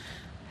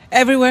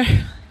 Everywhere.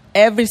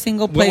 Every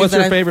single place. What's that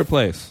your I've- favorite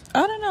place?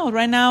 I don't know.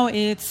 Right now,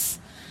 it's,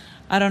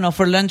 I don't know,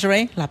 for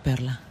lingerie, La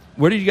Perla.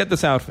 Where did you get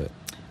this outfit?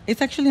 It's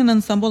actually an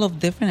ensemble of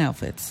different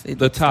outfits. It's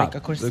The top, like a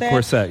corset. the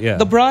corset, yeah.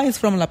 The bra is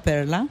from La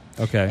Perla.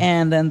 Okay.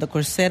 And then the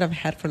corset I've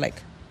had for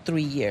like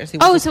 3 years. It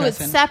Oh, was a so it's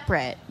present.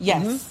 separate.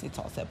 Yes, it's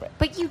all separate.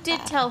 But you did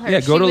tell her. Yeah,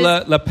 go she to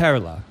was, La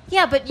Perla.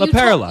 Yeah, but La you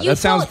Perla, told, you that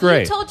sounds told,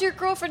 great. You told your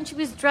girlfriend she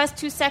was dressed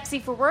too sexy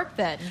for work.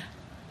 Then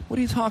What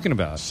are you talking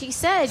about? she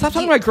said. Stop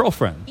talking about my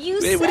girlfriend. You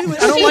Wait, said, I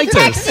don't she like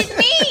this. texted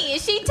me.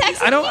 She texted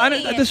I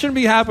don't. This shouldn't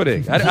be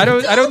happening. I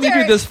don't need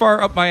you this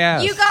far up my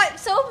ass. You got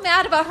so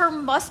mad about her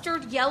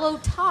mustard yellow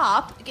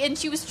top, and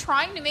she was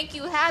trying to make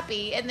you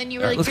happy, and then you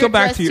were like, let's "You're go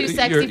back to too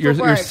sexy for your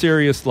work."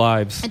 serious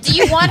lives. Do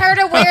you want her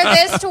to wear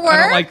this to work?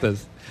 I don't like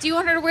this. Do you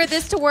want her to wear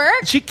this to work?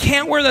 She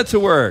can't wear that to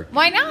work.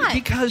 Why not?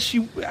 Because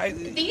these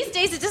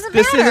days it doesn't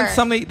this matter. isn't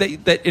something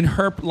that in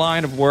her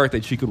line of work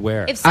that she could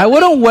wear. I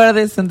wouldn't wear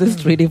this in the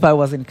street if I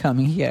wasn't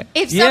coming here.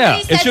 If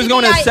somebody said if she was to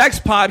going me, to a sex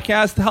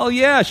podcast, hell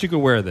yeah, she could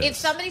wear this. If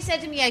somebody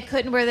said to me I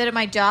couldn't wear that at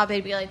my job,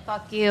 I'd be like,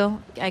 "Fuck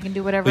you! I can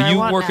do whatever but I you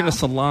want." work now. in a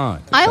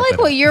salon. I like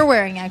what you're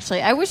wearing.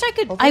 Actually, I wish I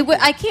could.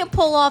 I can't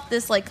pull off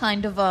this like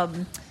kind of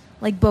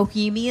like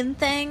bohemian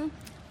thing,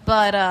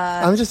 but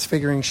I'm just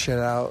figuring shit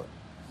out.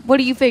 what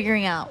are you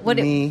figuring out?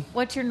 Me.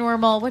 What's your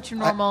normal? What's your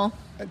normal?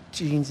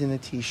 Jeans and a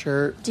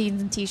t-shirt.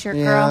 Jeans and t-shirt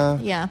Yeah. girl.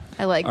 Yeah,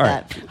 I like All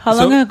that. right. How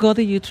long ago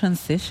did you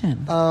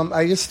transition?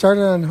 I just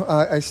started on.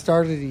 I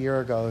started a year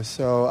ago,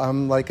 so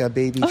I'm like a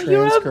baby trans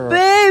you're a girl.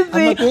 baby.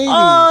 I'm a baby.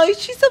 Oh,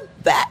 she's a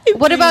baby.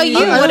 What about you?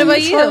 I What don't about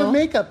even try you? to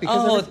makeup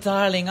because Oh, every-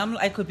 darling,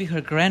 I could be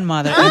her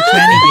grandmother in 20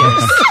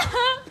 years.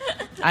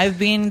 I've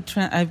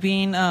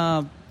been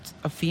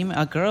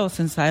a girl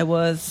since I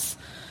was,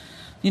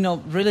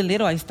 really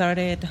little. I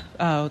started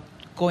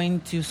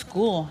going to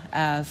school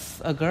as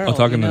a girl. Oh,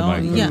 talking to the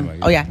mic. Yeah. Talking to the mic.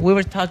 Oh, yeah.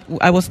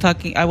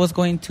 I was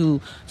going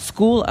to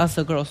school as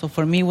a girl. So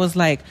for me, it was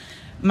like,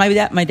 my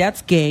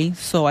dad's gay,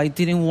 so I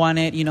didn't want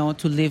it,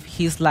 to live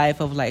his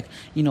life of like,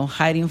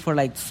 hiding for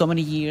like so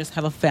many years,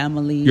 have a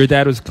family. Your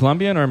dad was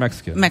Colombian or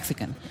Mexican?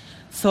 Mexican.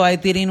 So I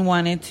didn't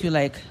want it to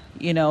like,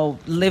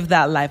 live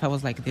that life. I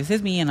was like, this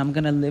is me and I'm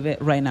going to live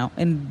it right now.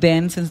 And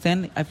then since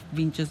then, I've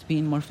been just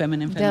being more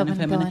feminine.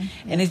 Going,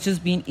 And it's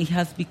just it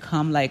has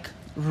become like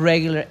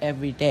regular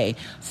every day.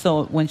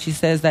 So when she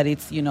says that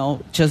it's,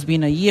 just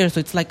been a year, so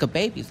it's like a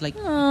baby. It's like,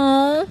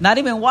 not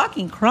even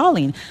walking,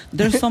 crawling.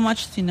 There's so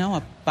much to know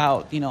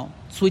about,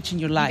 switching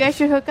your life. You guys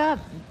should hook up.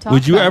 Talk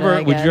Would you about ever? it,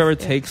 I Would you ever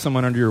guess. take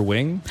someone under your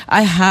wing?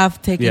 I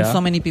have taken Yeah. so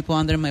many people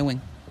under my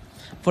wing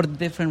for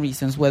different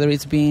reasons, whether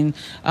it's being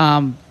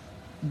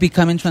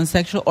becoming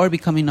transsexual or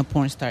becoming a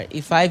porn star.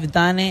 If I've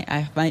done it,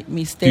 I've made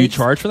mistakes. Do you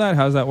charge for that?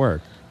 How does that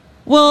work?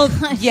 Well,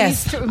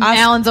 yes.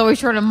 Alan's always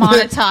trying to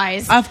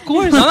monetize. Of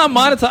course. I'm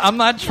not monetizing. I'm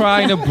not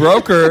trying to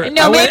broker.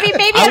 No, maybe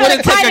out of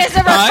the kindness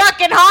of her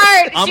fucking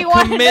heart, she I'm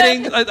wanted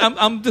committing.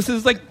 to. This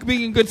is like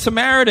being a good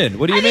Samaritan.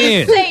 What do you I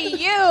mean? didn't say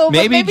you.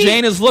 But Maybe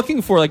Jane is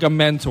looking for like a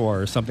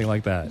mentor or something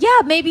like that. Yeah,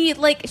 maybe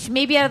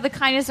out of the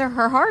kindness of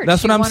her heart.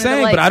 That's she what I'm wanted to,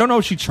 saying. like- But I don't know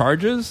if she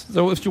charges.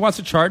 So if she wants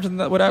to charge, then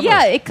whatever.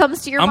 Yeah, it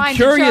comes to your I'm mind.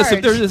 curious to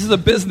if this is a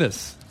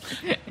business.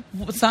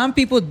 Some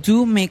people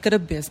do make it a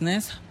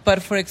business,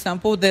 but for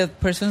example, the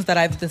persons that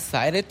I've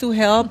decided to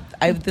help,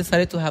 I've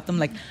decided to help them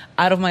like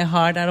out of my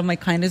heart, out of my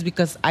kindness,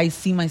 because I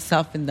see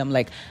myself in them.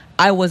 Like,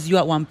 I was you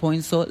at one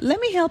point, so let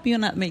me help you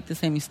not make the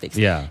same mistakes.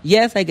 Yeah.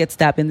 Yes, I get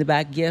stabbed in the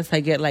back. Yes, I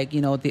get like,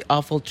 the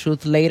awful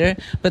truth later,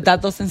 but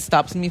that doesn't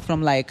stop me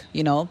from like,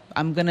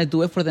 I'm going to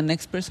do it for the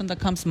next person that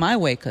comes my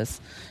way because,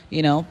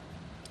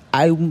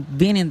 I've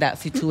been in that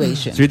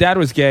situation. So your dad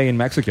was gay in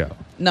Mexico.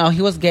 No,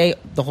 he was gay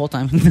the whole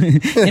time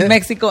in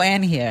Mexico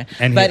and here.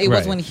 But it was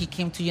right. when he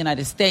came to the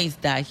United States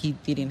that he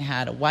didn't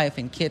have a wife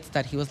and kids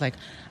that he was like,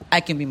 I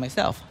can be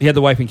myself. He had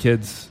the wife and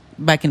kids.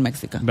 Back in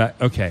Mexico.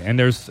 Okay, and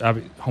there's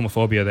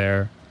homophobia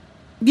there.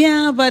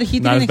 Yeah, but he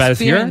Not as didn't bad as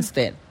here? experience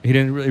it. He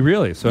didn't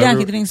really. So Yeah,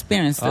 he didn't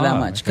experience it that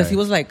much because okay. he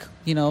was like,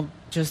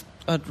 just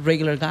a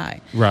regular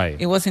guy. Right.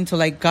 It wasn't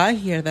until I got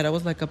here that I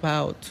was like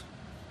about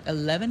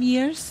 11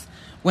 years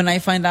when I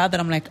find out that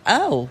I'm like,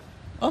 oh,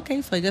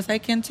 okay, so I guess I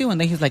can too. And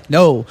then he's like,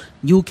 no,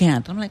 you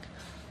can't. I'm like,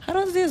 how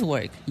does this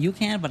work? You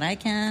can, but I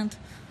can't.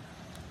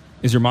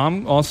 Is your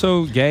mom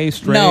also gay,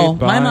 straight? No,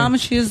 bi? my mom,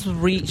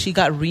 she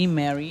got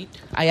remarried.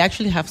 I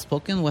actually have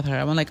spoken with her.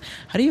 I'm like,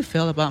 how do you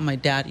feel about my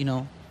dad,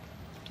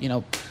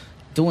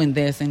 doing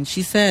this? And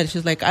she's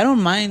like, I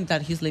don't mind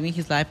that he's living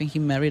his life and he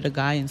married a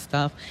guy and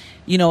stuff.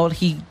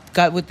 He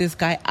got with this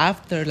guy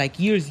after like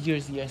years.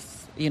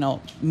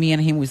 Me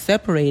and him, we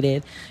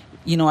separated.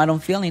 I don't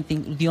feel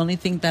anything. The only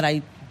thing that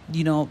I,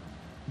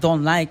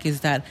 don't like is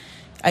that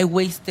I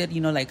wasted,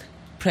 like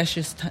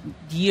precious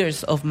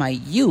years of my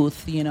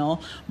youth,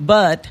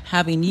 but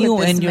having you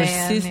With this and your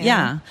man, sister,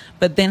 yeah.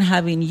 but then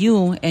having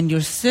you and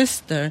your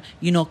sister,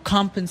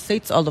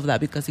 compensates all of that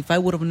because if I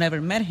would have never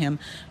met him,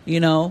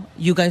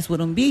 you guys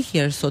wouldn't be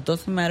here. So it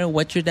doesn't matter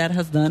what your dad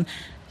has done.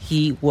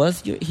 He's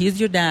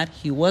your dad.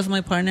 He was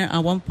my partner at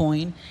one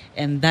point,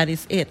 and that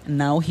is it.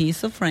 Now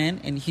he's a friend,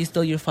 and he's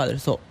still your father.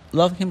 So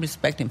love him,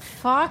 respect him.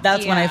 Fuck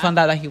That's when I yeah. found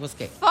out that he was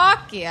gay.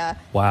 Fuck yeah.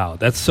 Wow,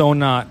 that's so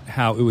not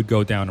how it would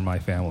go down in my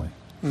family.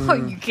 Are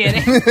you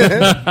kidding?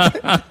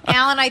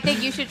 Alan, I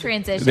think you should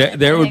transition.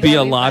 There I would think be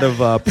that'd a lot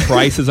fun. of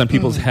prices on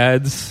people's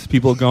heads,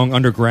 people going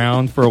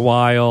underground for a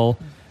while.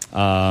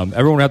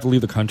 Everyone would have to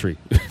leave the country,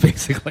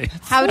 basically.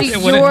 How do It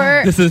wouldn't-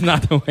 your This is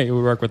not the way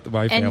we work with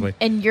my family.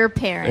 and your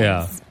parents?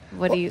 Yeah.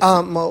 What do you?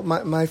 Well,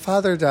 my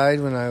father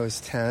died when I was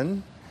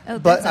 10, Oh,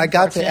 but that's I got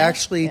to unfortunate.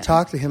 actually Yeah.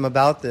 talk to him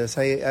about this.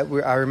 I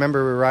remember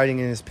we were riding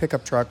in his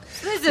pickup truck.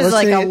 This is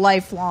like a listening-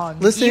 lifelong.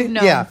 listening, You've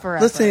known yeah,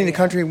 forever. listening to yeah.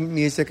 country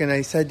music, and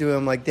I said to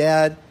him, like,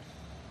 Dad,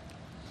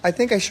 I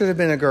think I should have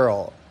been a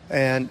girl.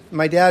 And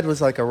my dad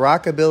was like a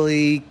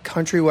rockabilly,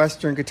 country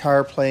western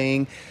guitar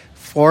playing,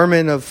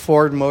 foreman of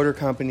Ford Motor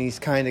Company's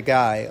kind of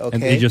guy. Okay,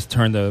 And he just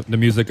turned the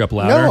music up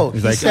louder. no,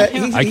 He's he like, said- I he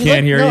can't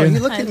looked- hear no, you. He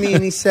looked at me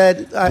and he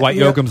said, Dwight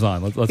you know, Yoakam's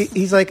on. Let's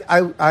He's like,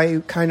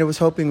 I kind of was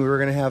hoping we were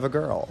going to have a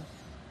girl.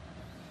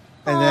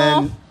 And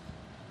then,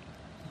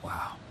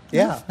 wow,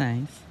 yeah. That's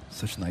nice.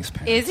 such nice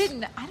parents. Is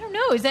it? I don't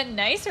know. Is that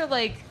nice or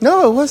like?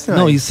 No, it was nice.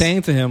 No, he's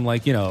saying to him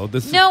like,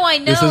 this. No, I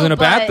This know, isn't a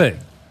bad but- thing.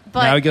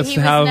 but Now he gets he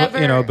to was have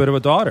never- a bit of a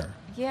daughter.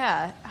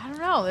 Yeah, I don't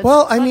know. That's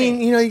Well, I funny.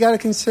 mean, you got to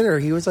consider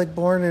he was like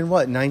born in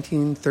what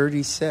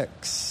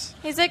 1936.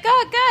 He's like,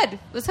 oh, good.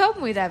 Was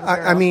hoping we'd have a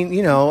girl. I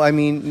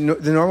mean,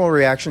 the normal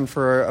reaction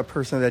for a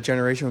person of that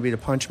generation would be to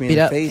punch me in Beat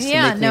the up. face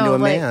Yeah, and make me into no, a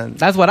like- man.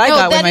 That's what I No,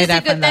 got when that my is a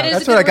dad good- found that out. is-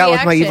 That's a what good I got with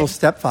my reaction. evil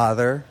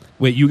stepfather.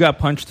 Wait, you got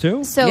punched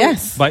too? so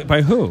Yes.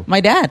 By who?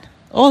 My dad.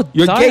 Oh,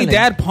 Your sorry. gay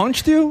dad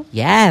punched you?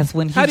 Yes,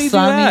 when he How do you do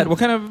saw that? me. What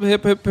kind of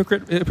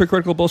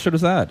hypocritical bullshit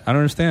is that? I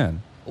don't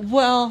understand.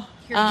 Well,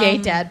 your gay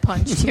dad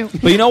punched you.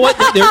 But you know what?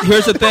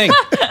 Here's the thing.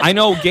 I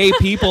know gay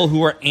people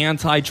who are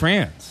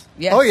anti-trans.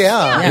 Yes. Oh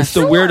yeah. It's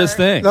the weirdest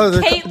thing. No,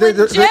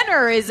 Caitlyn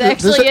Jenner is there's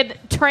actually a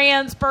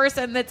trans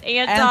person that's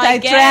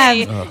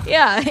anti-gay. Anti-trans.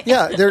 Yeah.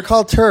 Yeah, they're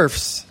called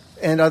TERFs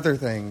and other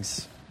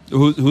things.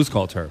 Who's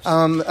called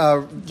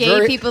TERFs? Gay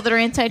Very people that are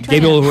anti-trans. Gay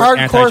people who are hardcore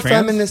anti-trans?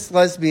 feminist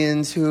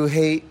lesbians who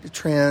hate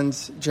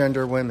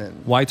transgender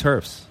women. Why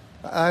TERFs?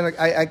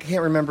 I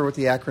can't remember what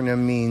the acronym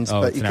means,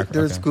 Oh, but it's an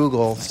there's okay.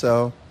 Google.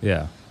 So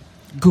Yeah.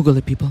 Google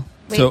it, people.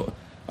 Wait. So,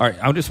 all right.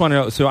 I just want to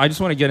know. So, I just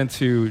want to get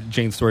into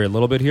Jane's story a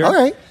little bit here. All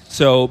right.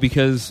 So,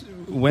 because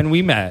when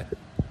we met,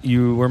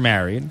 you were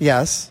married.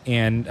 yes,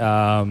 And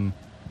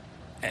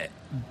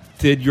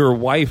did your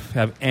wife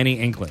have any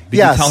inkling? Did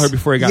yes, you tell her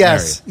before you got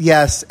yes,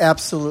 Yes,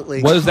 absolutely.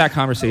 married? What was that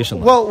conversation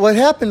like? Well, what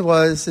happened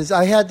was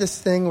I had this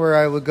thing where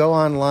I would go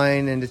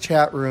online into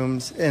chat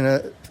rooms in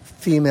a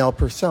female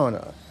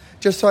persona,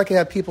 just so I could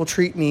have people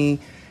treat me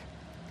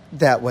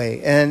that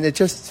way, and it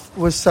just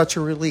was such a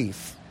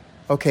relief.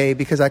 Okay,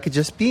 because I could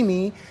just be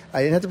me. I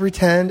didn't have to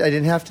pretend. I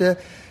didn't have to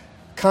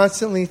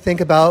constantly think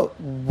about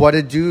what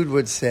a dude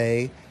would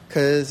say,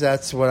 because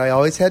that's what I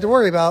always had to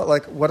worry about.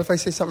 Like, what if I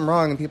say something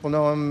wrong and people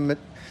know I'm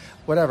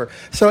whatever?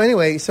 So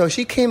anyway, so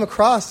she came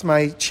across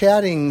my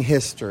chatting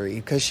history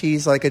because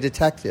she's like a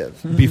detective.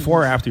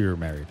 Before or after you were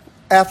married?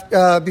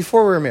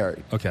 Before we were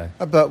married. Okay.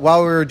 But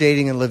while we were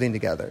dating and living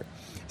together.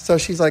 So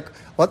she's like,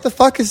 what the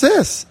fuck is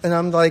this? And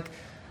I'm like,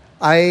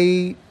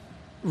 I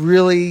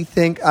really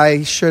think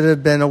I should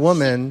have been a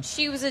woman.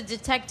 She was a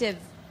detective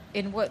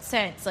in what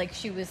sense? Like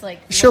she was like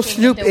She'll looking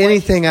snoop into what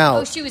anything you-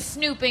 out. Oh, she was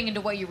snooping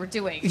into what you were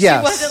doing. Yes.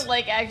 She wasn't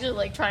like actually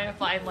like trying to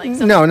find like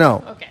something.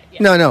 No. Okay.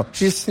 Yeah. No.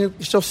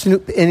 She'll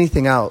snoop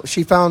anything out.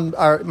 She found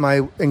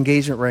my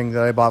engagement ring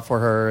that I bought for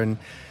her and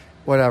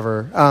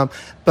whatever.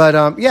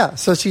 Yeah,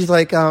 so she's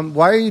like,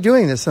 why are you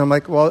doing this? And I'm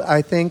like, well,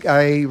 I think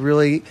I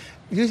really,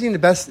 using the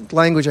best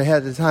language I had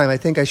at the time, I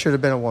think I should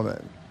have been a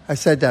woman. I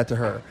said that to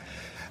her.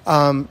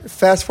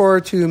 Fast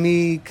forward to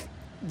me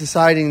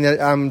deciding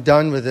that I'm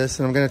done with this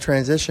and I'm going to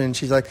transition.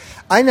 She's like,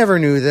 I never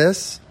knew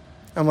this.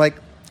 I'm like,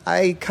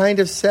 I kind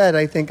of said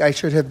I think I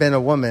should have been a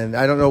woman.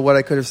 I don't know what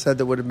I could have said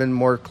that would have been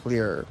more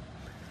clear.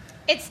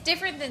 It's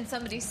different than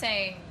somebody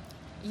saying,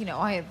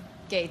 I have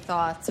gay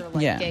thoughts or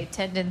like Yeah. gay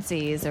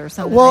tendencies or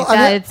something Well, like I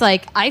that. mean- It's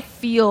like I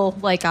feel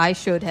like I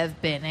should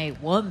have been a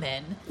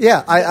woman.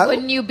 Yeah,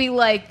 Wouldn't you be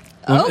like,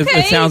 Well, okay?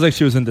 it sounds like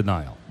she was in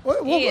denial.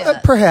 Well, Yeah.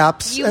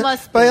 perhaps. You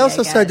must But be, I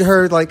also I said to guess.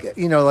 her, like,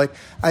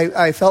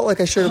 I felt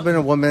like I should have been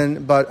a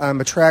woman, but I'm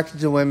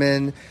attracted to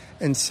women,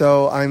 and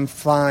so I'm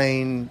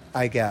fine,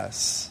 I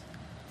guess.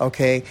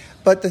 Okay?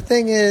 But the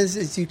thing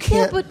is you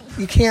can't, but-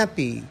 you can't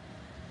be.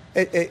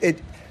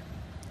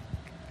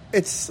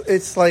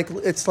 It's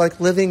like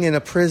living in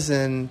a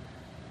prison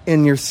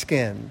in your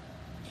skin.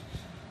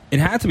 It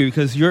had to be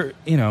because you're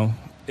no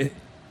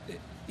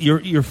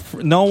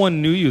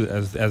one knew you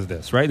as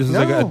this, right? This is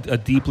No. like a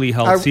deeply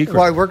held secret.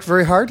 Well, I worked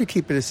very hard to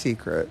keep it a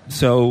secret.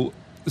 So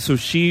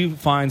she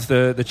finds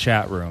the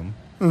chat room,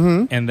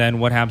 and then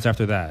what happens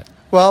after that?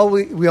 Well,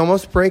 we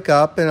almost break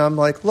up, and I'm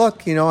like,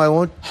 look, I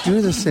won't do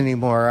this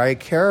anymore. I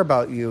care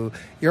about you.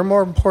 You're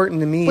more important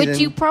to me. Which than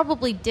you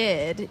probably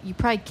did. You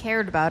probably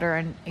cared about her,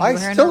 and you I were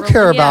in a still rela-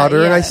 care about Yeah,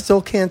 her, and I yeah.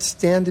 still can't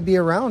stand to be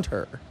around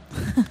her.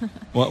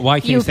 Why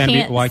can't You you stand?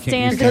 can't Why can't you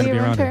stand stand to to be be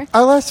around around her? her?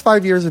 Our last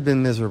 5 years have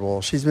been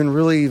miserable. She's been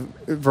really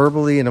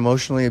verbally and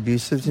emotionally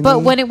abusive to But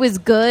me. when it was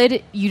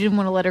good, you didn't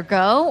want to let her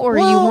go, or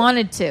you Well-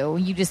 wanted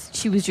to.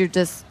 She was your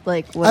just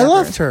like I whatever.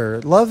 loved her.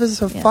 Love is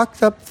a Yeah.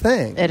 fucked up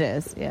thing. It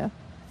is, yeah.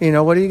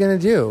 What are you going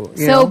to do?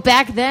 You So know?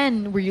 back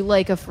then, were you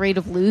like afraid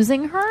of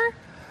losing her?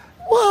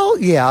 Well,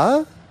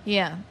 yeah.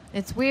 Yeah,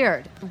 it's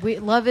weird.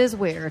 Love is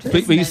weird.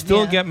 But you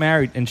still Yeah. get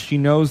married, and she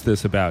knows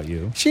this about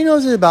you. She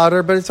knows it about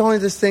her, but it's only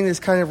this thing that's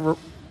kind of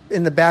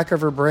in the back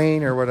of her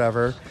brain or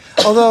whatever.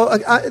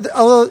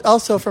 Although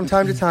also from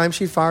time to time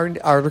she'd find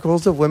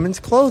articles of women's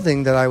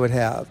clothing that I would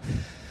have.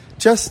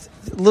 Just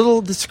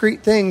little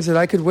discreet things that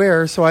I could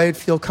wear so I'd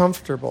feel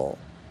comfortable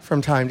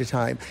from time to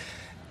time.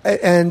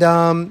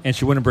 And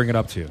she wouldn't bring it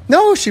up to you.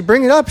 No, she'd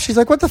bring it up. She's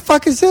like, "What the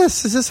fuck is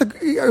this?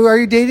 Are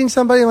you dating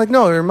somebody?" I'm like,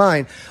 "No, they're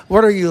mine."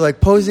 "What are you, like,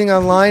 posing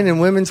online in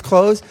women's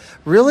clothes?"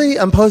 "Really?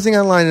 I'm posing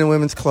online in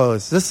women's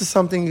clothes. This is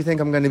something you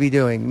think I'm going to be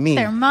doing?" "Me."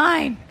 They're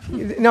mine.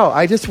 "No,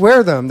 I just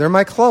wear them. They're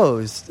my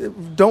clothes.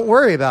 Don't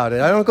worry about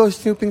it. I don't go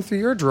snooping through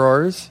your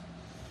drawers."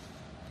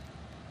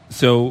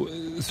 So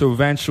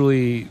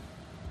eventually,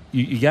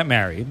 you get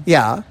married.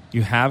 Yeah.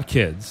 You have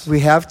kids.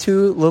 We have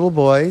 2 little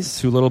boys.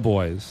 2 little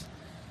boys.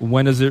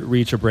 When does it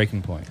reach a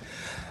breaking point?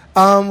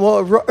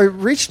 Well, it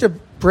reached a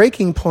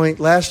breaking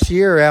point last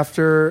year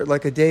after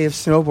like a day of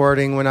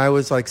snowboarding when I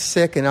was like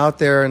sick and out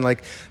there and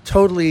like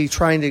totally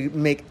trying to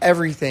make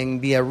everything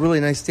be a really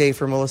nice day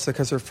for Melissa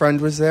because her friend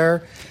was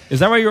there.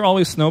 Is that why you're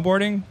always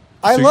snowboarding?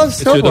 I love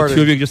snowboarding. So the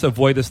 2 of you just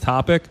avoid this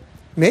topic?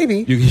 Maybe.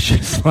 You can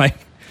just like...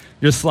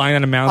 You're flying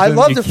on a mountain. I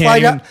love to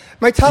fly down.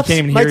 My top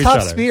speed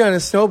speed on a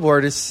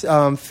snowboard is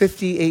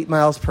 58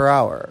 miles per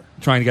hour.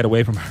 Trying to get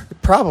away from her.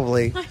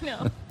 Probably. I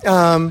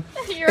know.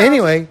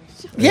 Anyway,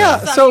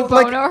 yeah. So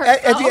like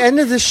at the end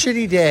of this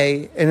shitty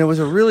day, and it was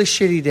a really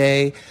shitty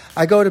day,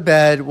 I go to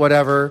bed,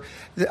 whatever.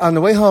 On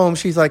the way home,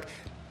 she's like,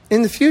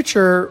 "In the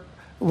future,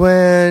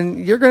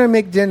 when you're going to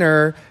make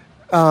dinner,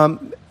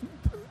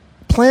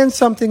 plan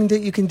something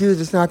that you can do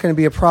that's not going to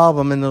be a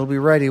problem, and it'll be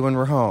ready when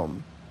we're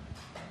home."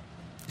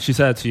 She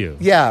said it to you?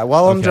 Yeah,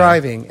 while I'm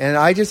driving. And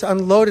I just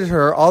unloaded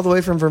her all the way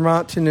from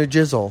Vermont to New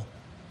Jizzle.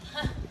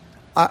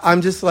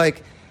 I'm just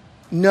like,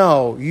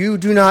 "No, you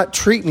do not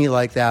treat me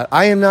like that.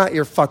 I am not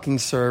your fucking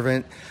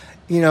servant.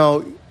 You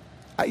know,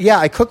 yeah,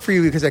 I cook for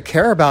you because I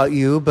care about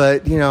you,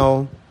 but, you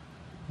know,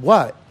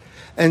 what?"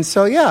 And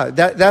so, yeah,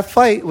 that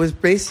fight was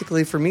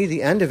basically, for me,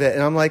 the end of it.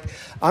 And I'm like,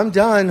 I'm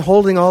done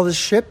holding all this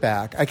shit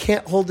back. I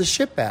can't hold this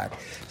shit back.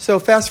 So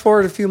fast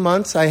forward a few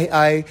months,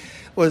 I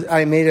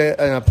made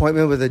an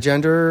appointment with a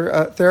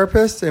gender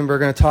therapist, and we're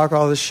going to talk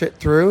all this shit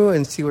through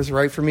and see what's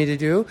right for me to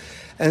do.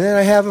 And then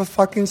I have a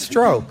fucking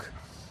stroke.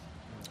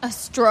 A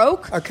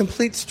stroke? A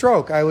complete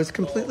stroke. I was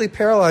completely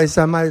paralyzed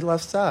on my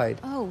left side.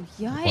 Oh,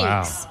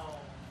 yikes.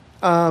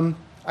 Wow.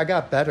 I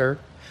got better.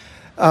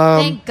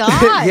 Thank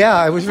God. Yeah,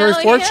 I was very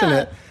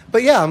fortunate. Yeah.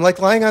 But yeah, I'm like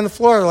lying on the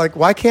floor, like,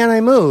 why can't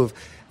I move?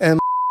 And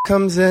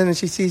comes in and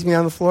she sees me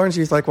on the floor and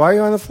she's like, "Why are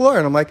you on the floor?"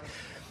 And I'm like,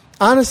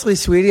 "Honestly,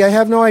 sweetie, I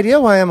have no idea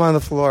why I'm on the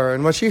floor."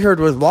 And what she heard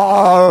was,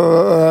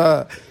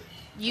 "Wah."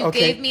 You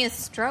gave me a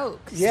stroke.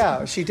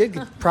 Yeah, she did,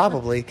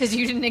 probably. Because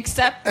you didn't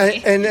accept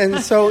me.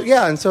 And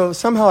so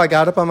somehow I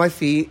got up on my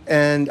feet,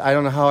 and I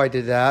don't know how I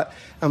did that.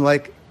 I'm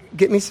like,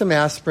 "Get me some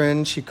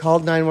aspirin." She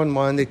called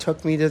 911. They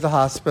took me to the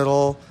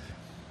hospital,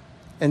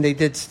 and they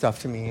did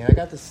stuff to me. I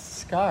got this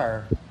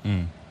scar.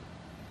 Mm.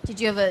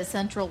 Did you have a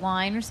central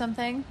line or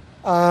something?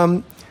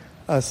 I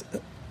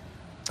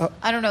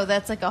don't know.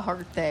 That's like a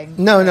heart thing.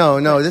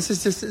 No. This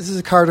is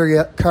a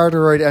carotid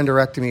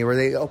enderectomy where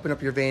they open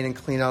up your vein and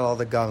clean out all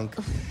the gunk.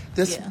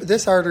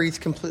 This artery is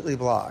completely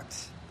blocked.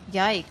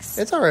 Yikes!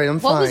 It's all right. I'm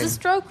fine. What was the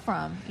stroke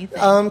from? You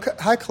think?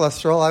 High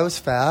cholesterol. I was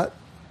fat.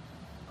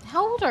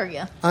 How old are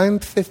you? I'm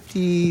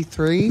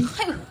 53.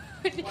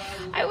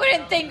 I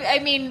wouldn't think. I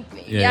mean,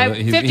 yeah,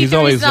 53 he's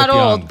always is not looked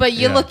old, young. but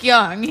you look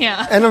young.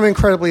 Yeah. And I'm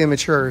incredibly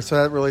immature,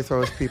 so that really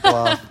throws people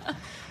off.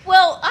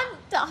 Well, I'm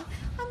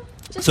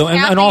just so,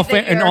 happy in all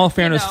that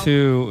fairness you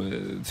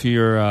know. to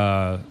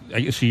your,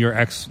 is she your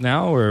ex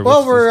now, or?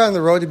 Well, we're on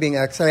the road to being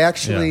ex. I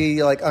actually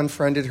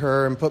unfriended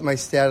her and put my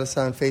status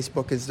on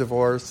Facebook as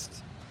divorced,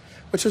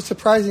 which was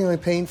surprisingly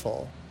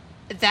painful.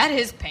 That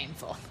is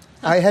painful.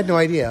 I had no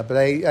idea, but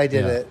I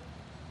did it.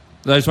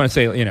 I just want to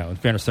say, in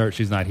fairness to her,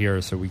 she's not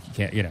here, so we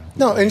can't,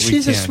 No, and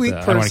she's a sweet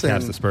person. I don't want to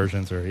cast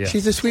aspersions, or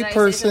she's a sweet Did I say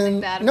person.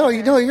 something bad No,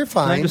 about her? you're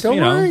fine. just, Don't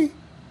worry.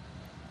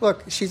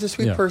 Look, she's a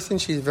sweet person.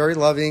 She's very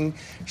loving.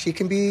 She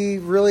can be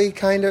really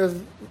kind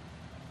of.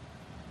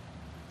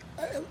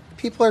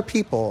 People are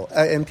people,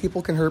 and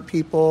people can hurt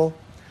people.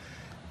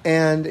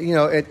 And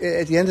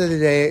at the end of the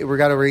day, we're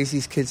got to raise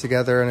these kids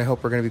together, and I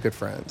hope we're going to be good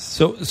friends.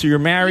 So you're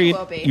married. You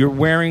will be. You're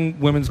wearing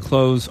women's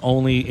clothes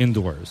only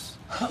indoors.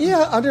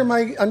 Yeah, under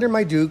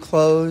my dude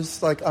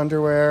clothes, like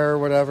underwear or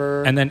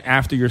whatever. And then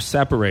after you're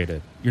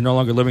separated, you're no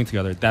longer living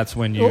together. That's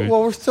when you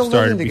well, we're still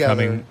started living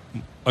together. becoming.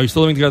 Are you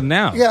still living together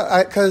now?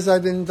 Yeah, because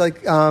I've been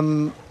like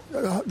the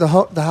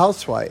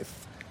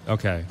housewife.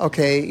 Okay.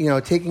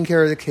 Okay, taking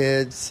care of the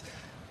kids,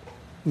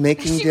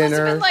 making She dinner. must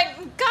have been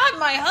like, "God,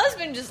 my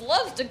husband just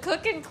loves to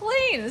cook and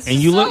clean." This And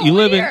is you so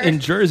live weird. in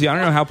Jersey. I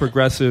don't know how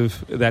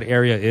progressive that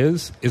area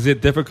is. Is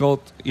it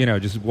difficult,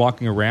 just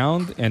walking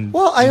around and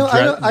I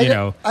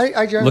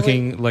generally,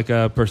 looking like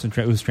a person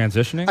who's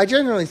transitioning? I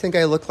generally think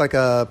I look like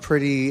a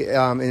pretty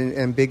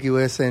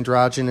ambiguous,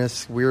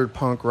 androgynous, weird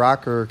punk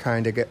rocker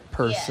kind of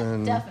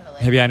person. Yeah, definitely.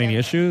 Have you had any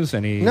issues?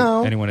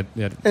 No. Anyone?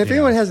 And if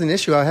anyone has an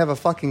issue, I have a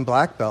fucking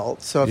black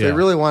belt. So if they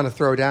really want to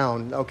throw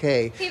down,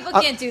 okay. People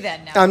can't do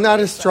that now. I'm not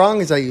as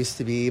strong as I used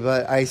to be,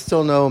 but I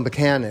still know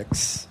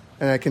mechanics,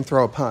 and I can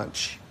throw a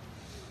punch.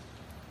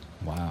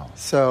 Wow.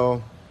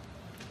 So,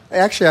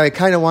 actually, I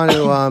kind of want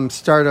to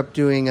start up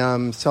doing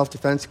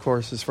self-defense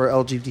courses for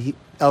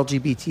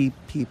LGBT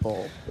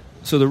people.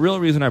 So the real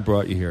reason I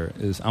brought you here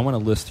is I want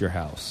to list your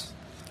house.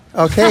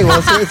 Okay,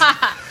 well,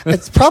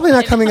 it's probably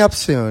not coming up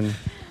soon.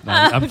 No,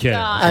 I'm kidding.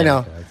 God. I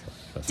know.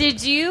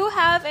 Did you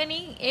have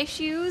any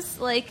issues?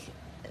 Like,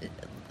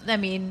 I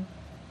mean,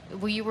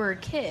 you were a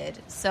kid,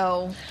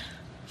 so...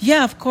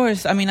 Yeah, of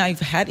course. I mean, I've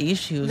had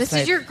issues. This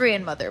is your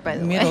grandmother, by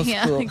the way. middle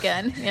Yeah, school.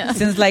 again. Yeah.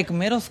 Since like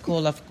middle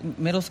school,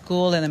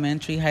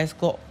 elementary, high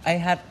school, I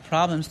had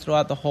problems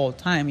throughout the whole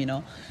time,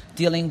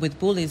 dealing with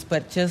bullies.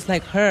 But just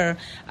like her,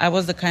 I've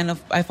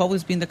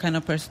always been the kind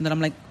of person that I'm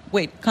like,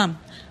 wait, come.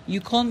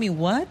 You call me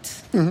what?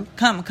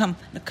 Mm-hmm.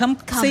 Come,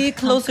 say it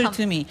closer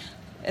to me.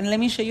 And let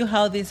me show you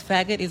how this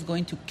faggot is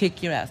going to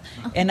kick your ass.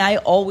 And I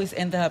always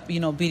end up,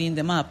 beating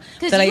them up.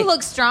 Because you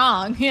look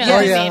strong. You know Yeah,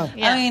 what yeah. I mean?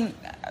 Yeah. I mean,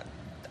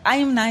 I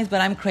am nice,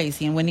 but I'm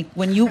crazy. And when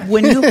you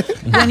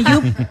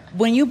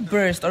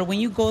burst or when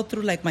you go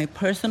through like my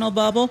personal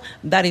bubble,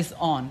 that is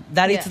on.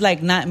 That is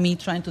like not me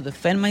trying to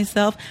defend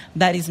myself.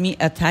 That is me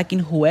attacking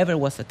whoever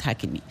was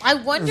attacking me. I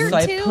wonder,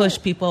 So too, I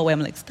push people away.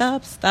 I'm like,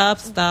 stop.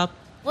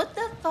 what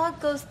the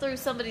fuck goes through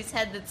somebody's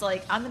head that's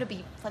like, I'm going to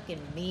be fucking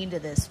mean to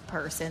this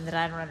person that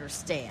I don't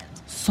understand.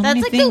 So That's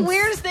many like things. the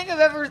weirdest thing I've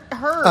ever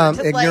heard.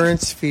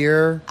 Ignorance,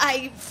 fear.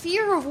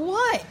 Fear of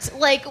what?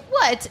 Like,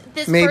 what?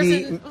 This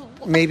Maybe person...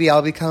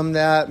 I'll become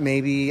that.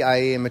 Maybe I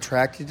am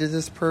attracted to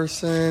this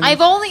person.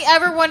 I've only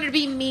ever wanted to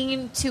be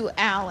mean to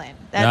Alan.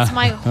 That's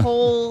my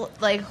whole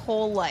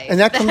life. And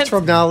that comes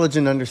from knowledge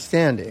and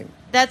understanding.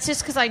 That's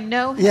just because I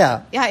know him.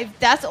 Yeah.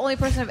 That's the only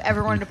person I've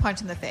ever wanted to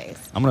punch in the face.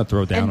 I'm going to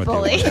throw down And with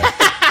bully. you.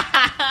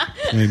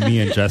 I mean, me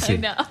and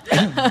Jessy.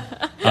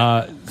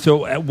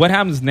 So what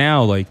happens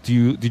now? Like,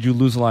 did you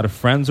lose a lot of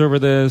friends over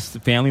this?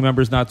 Family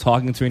members not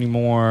talking to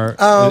anymore?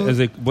 Is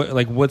it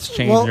what's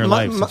changed in your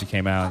life since you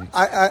came out?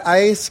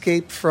 I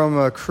escaped from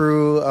a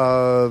crew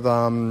of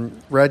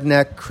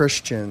redneck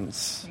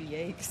Christians.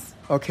 Yikes.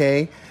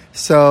 Okay,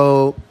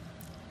 so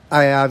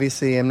I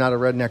obviously am not a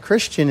redneck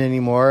Christian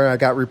anymore. I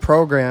got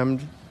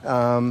reprogrammed,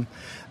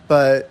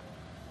 but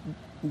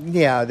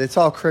yeah, it's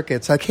all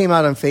crickets. I came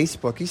out on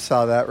Facebook. You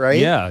saw that, right?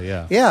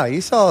 Yeah. Yeah,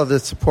 you saw the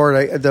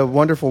support, the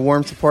wonderful,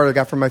 warm support I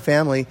got from my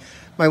family.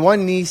 My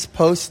one niece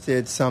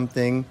posted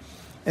something,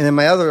 and then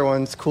my other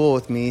one's cool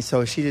with me,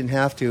 so she didn't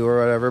have to or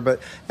whatever, but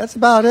that's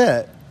about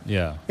it.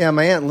 Yeah. Yeah,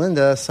 my Aunt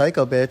Linda,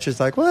 psycho bitch, is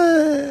like, what?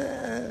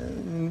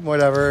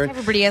 Whatever.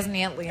 Everybody has an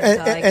Aunt Linda,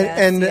 I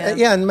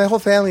guess. And my whole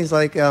family's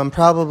like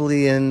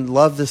probably in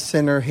love the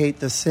sinner, hate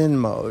the sin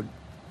mode.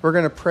 We're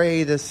going to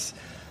pray this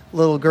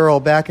little girl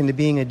back into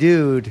being a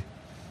dude.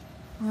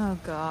 Oh,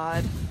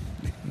 God.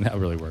 That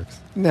really works.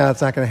 No,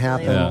 it's not going to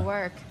happen. Really will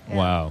work. Yeah.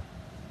 Wow.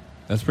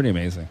 That's pretty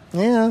amazing.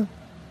 Yeah.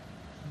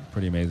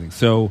 Pretty amazing.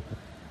 So,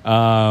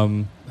 how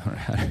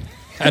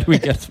do we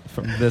get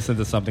from this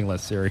into something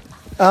less serious?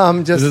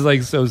 Just This is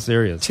like so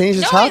serious. change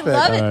the No, topic. I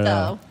love I it, don't though.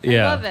 know. I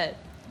Yeah. love it.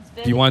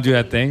 Do you want to do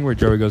that thing where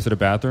Joey goes to the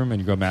bathroom and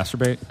you go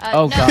masturbate?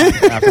 No.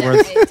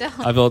 Afterwards? Don't.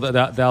 I feel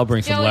that'll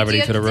bring some Joey, levity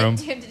do you to the have room.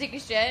 Do you have to take a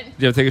shit? Do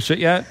you have to take a shit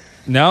yet?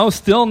 No?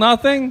 Still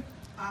nothing?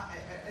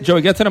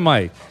 Joey, get to the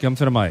mic. Come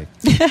to the mic.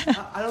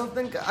 I don't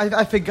think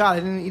I forgot. I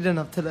didn't eat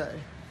enough today.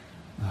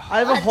 I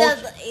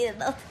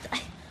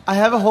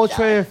have a whole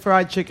tray of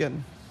fried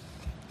chicken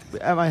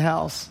at my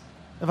house.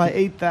 If I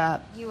ate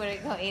that, You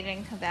would go eat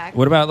and come back.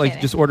 What about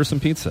Kidding. just order some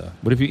pizza?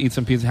 What if you eat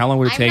some pizza? How long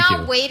would it take I'm you?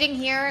 not waiting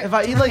here. if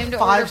I eat for like him to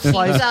 5 order pizza,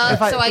 slices,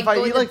 if I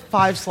go eat to like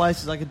 5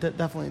 slices, I could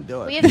definitely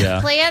do We it. have Yeah.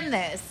 to plan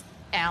this,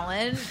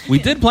 Alan. We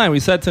did plan. We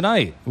said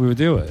tonight we would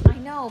do it. I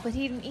know, but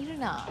he didn't eat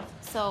enough.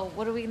 So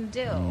what are we gonna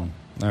do?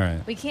 All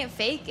right. We can't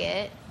fake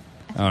it.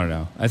 I don't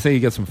know. I say you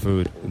get some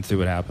food and see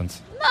what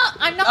happens. No,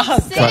 I'm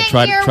not sitting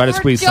Try here to for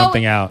squeeze Joe-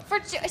 something out.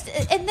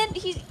 And then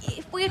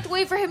we have to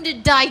wait for him to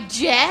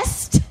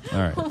digest. All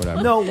right,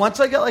 whatever. No, once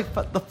I get like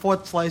the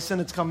 4th slice in,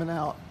 it's coming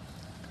out.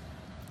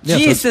 Yeah,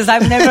 so Jesus,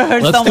 I've never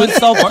heard Let's someone do-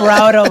 so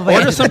proud of it.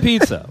 order some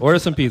pizza. Order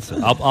some pizza.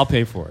 I'll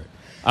pay for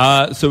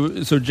it.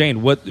 So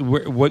Jane,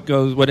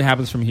 what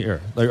happens from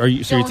here? Like,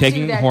 you're Don't do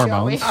taking that,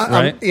 hormones, Joey.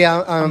 right?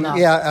 not.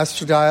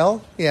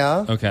 Estradiol.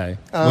 Yeah, Okay.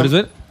 What is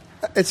it?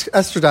 it's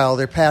estradiol.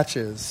 They're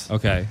patches.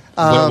 Okay.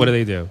 What do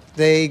they do?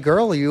 They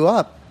girl you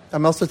up.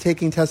 I'm also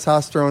taking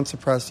testosterone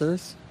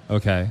suppressors,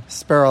 Okay.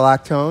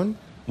 spirulactone.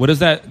 What does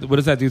that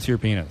do to your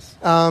penis?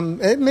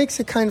 It makes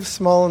it kind of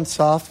small and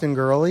soft and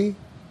girly.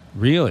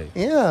 Really?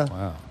 Yeah.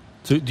 Wow.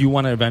 So do you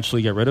want to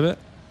eventually get rid of it?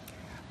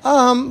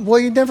 Well,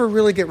 you never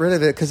really get rid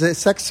of it because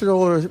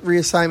sexual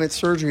reassignment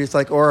surgery is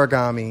like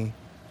origami.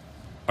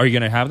 Are you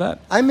going to have that?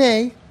 I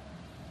may.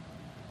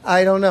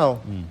 I don't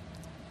know.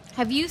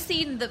 Have you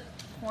seen the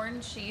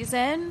porn she's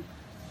in?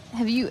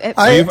 Have you?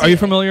 Are you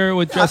familiar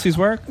with Jessy's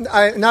work?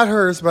 Not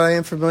hers, but I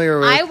am familiar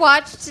with. I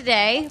watched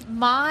today.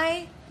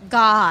 My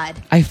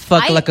god. I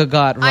fuck like a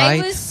god,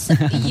 right?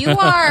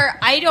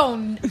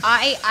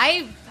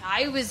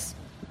 I was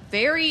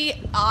very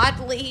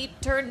oddly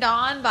turned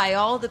on by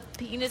all the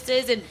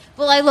penises, and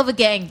I love a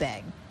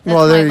gangbang.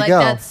 Well, there you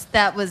go.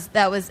 That was.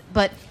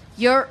 But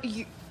you're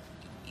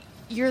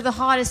the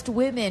hottest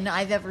women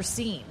I've ever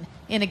seen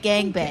in a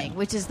gangbang,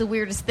 which is the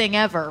weirdest thing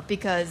ever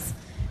because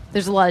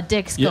there's a lot of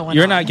dicks going on.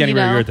 You're not getting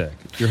rid of your dick.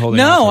 You're holding.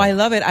 No, I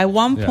love it. At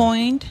one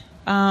point,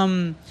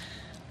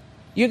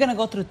 you're gonna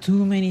go through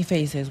too many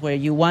phases where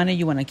you want it,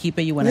 you want to keep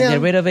it, you want to get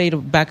rid of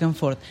it, back and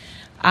forth.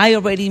 I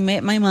already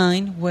made my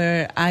mind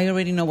where I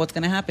already know what's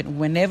going to happen.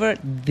 Whenever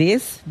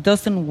this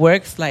doesn't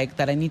work, like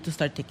that I need to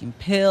start taking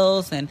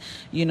pills and,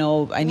 I need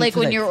like to...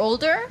 when you're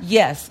older?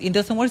 Yes. It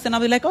doesn't work, then I'll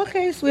be like,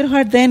 okay,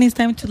 sweetheart, then it's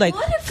time to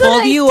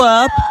fold you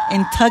up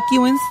and tuck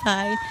you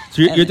inside.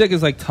 So your dick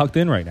is tucked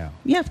in right now?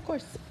 Yeah, of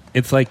course.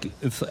 It's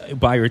it's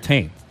by your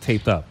taint,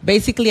 taped up.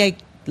 Basically, I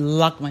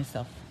lock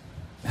myself.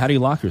 How do you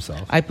lock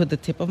yourself? I put the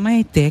tip of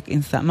my dick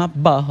inside my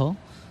butthole.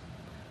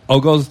 Oh,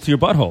 it goes to your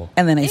butthole.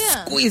 And then I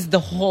squeeze the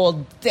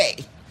whole day.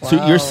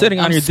 So you're sitting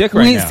on your dick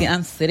right now.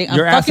 I'm sitting.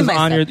 Your I'm ass fucking is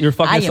on myself. you're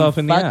fucking yourself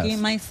in the ass. I'm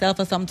fucking myself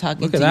as I'm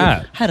talking Look to at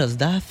that. you. How does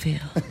that feel?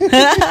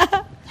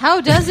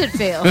 How does it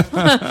feel?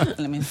 Let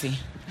me see.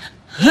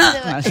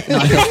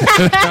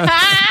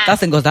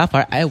 Doesn't go that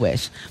far. I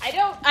wish.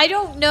 I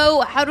don't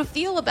know how to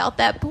feel about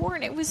that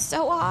porn. It was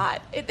so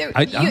hot. Y'all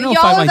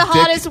are the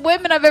hottest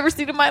women I've ever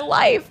seen in my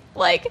life.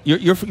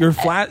 You're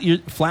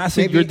flaccid.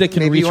 Maybe, your dick can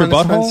maybe reach you your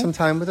want to spend butthole. some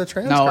time with a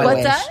trans No, girl.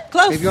 What's that?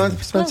 Close. Maybe you want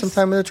to spend some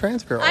time with a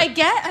trans girl.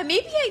 Maybe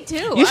I do.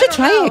 You should I don't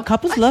try know. it.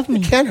 Couples love me.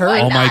 It can't hurt. Why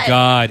Oh my not?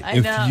 God! I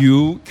If know.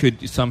 you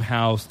could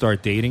somehow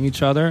start dating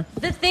each other,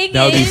 The thing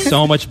that would be is,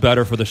 so much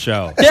better for the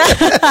show.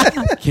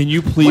 Can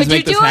you please Would you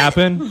make this do it?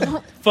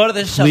 happen? For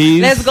the show.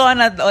 Please. Let's go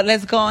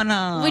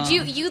on. would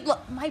you?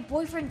 My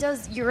boyfriend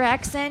does your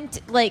accent.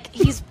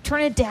 He's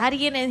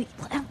Trinidadian,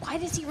 and why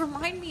does he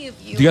remind me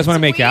of you? Do you guys want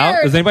to It's make out?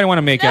 weird. Does anybody want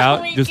to make No,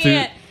 out? we Just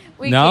can't. to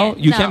We no, can't.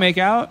 you No. can't make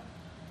out.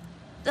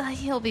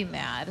 He'll be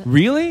mad.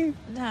 Really?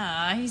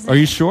 Nah, he's. Are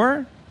you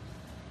sure?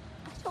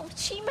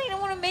 She may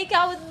not want to make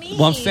out with me.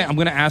 Well, I'm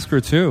going to ask her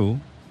too.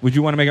 Would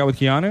you want to make out with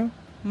Keanu?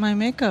 My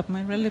makeup,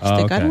 my red lipstick.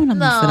 Oh, okay. I don't want to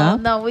mess it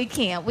up. No, we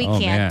can't. We Oh,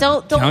 can't. man.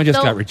 Don't. Keanu just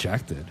don't. got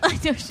rejected.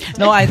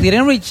 No, I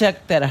didn't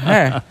reject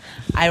her.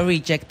 I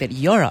rejected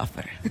your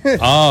offer.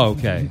 Oh,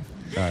 okay.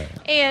 All right.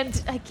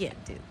 And I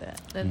can't do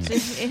that. That's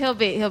just, he'll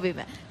be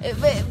mad.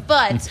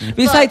 But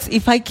Besides,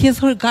 if I kiss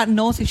her, God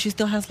knows if she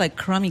still has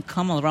crummy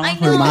cum around I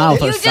her know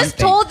mouth or you something. just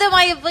told them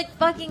I have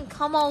fucking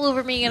cum all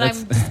over me and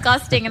That's- I'm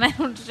disgusting and I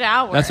don't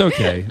shower. That's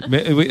okay.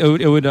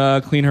 It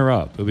would clean her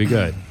up. It would be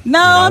good. No,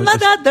 I'm not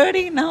that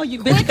dirty. No, you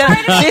bitch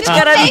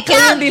gotta be Make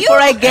out. clean before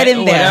I get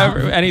in there.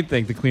 Whatever,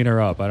 anything to clean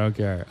her up. I don't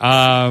care.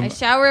 I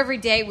shower every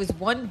day. It was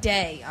one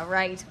day. All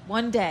right,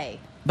 one day.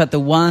 But the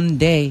one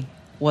day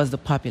was the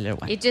popular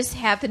one. It just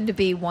happened to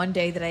be one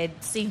day that I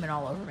had semen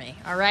all over me.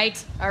 All right.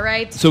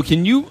 So do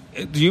you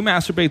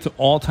masturbate to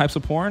all types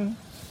of porn?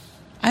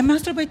 I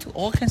masturbate to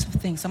all kinds of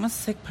things. I'm a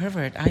sick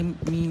pervert. I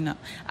mean,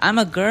 I'm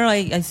a girl.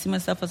 I see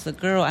myself as a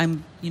girl.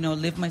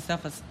 Live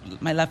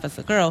my life as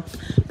a girl.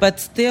 But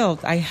still,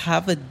 I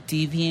have a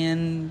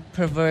deviant,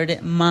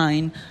 perverted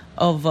mind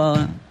of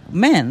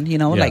men.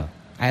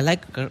 I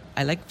like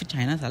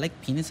vaginas. I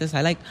like penises.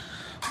 I like,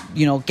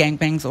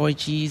 gangbangs,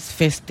 orgies,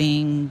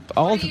 fisting,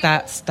 all of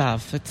that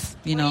stuff. It's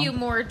What are you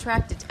more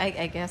attracted to?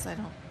 I guess I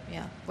don't.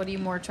 Yeah. What are you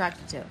more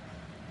attracted to?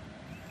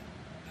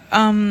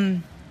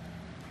 I'm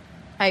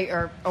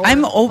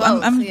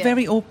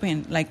very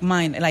open,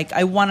 mine.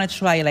 I want to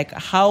try.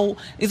 How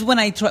is when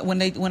I try when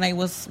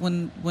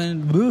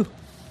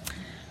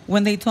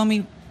they told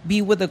me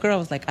be with a girl, I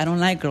was like, I don't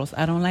like girls,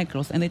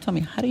 and they told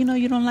me, how do you know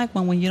you don't like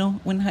one when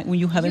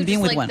you haven't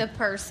been with one? The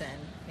person.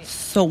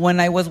 So when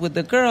I was with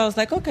the girl, I was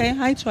like, okay,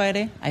 I tried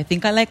it. I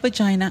think I like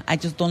vagina. I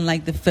just don't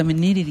like the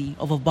femininity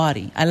of a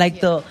body. I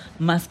like the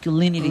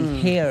masculinity,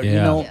 hair.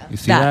 Yeah. You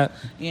see that?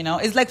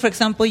 It's like, for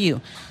example,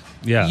 you.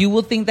 Yeah. You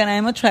will think that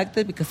I'm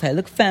attracted because I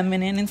look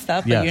feminine and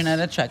stuff, Yes. but you're not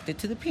attracted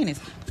to the penis.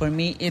 For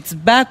me, it's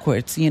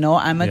backwards.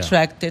 I'm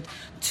attracted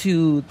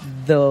to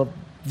the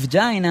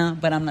vagina,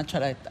 but I'm not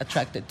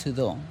attracted to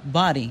the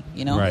body.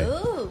 Right.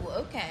 Ooh.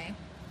 Okay.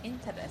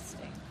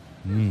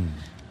 Interesting.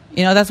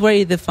 That's where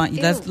it defines.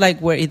 That's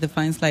where it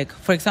defines.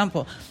 For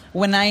example,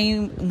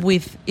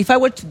 if I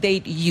were to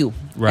date you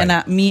Right.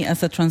 and me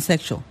as a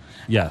transsexual,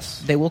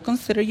 Yes. they will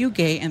consider you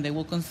gay, and they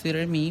will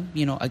consider me,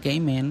 a gay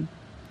man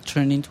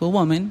turned into a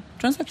woman,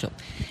 transsexual.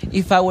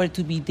 If I were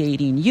to be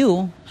dating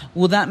you,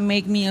 would that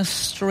make me a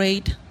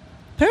straight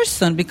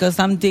person because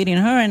I'm dating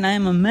her and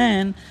I'm a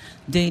man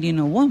dating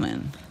a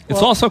woman?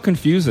 It's also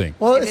confusing.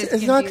 Well, It it's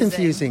is not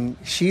confusing. confusing.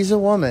 She's a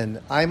woman.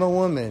 I'm a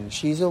woman.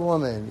 She's a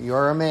woman.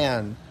 You're a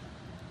man.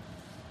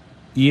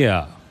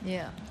 Yeah.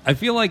 Yeah. I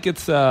feel like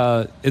it's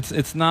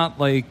not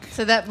like.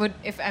 So that would,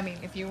 if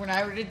you and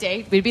I were to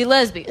date, we'd be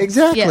lesbians.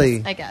 Exactly.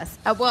 Yes, I guess.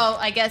 Well,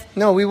 I guess.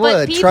 No, we But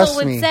would. people Trust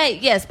would me. say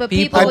yes, but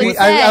People people would would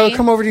say, I would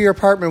come over to your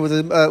apartment with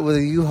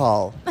a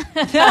U-Haul.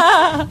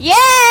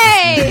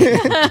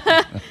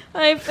 "Yay!"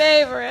 My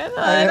favorite.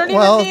 I don't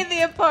well, even need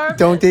the apartment.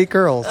 Don't date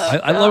girls.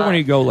 I love when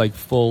you go like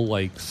full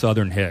like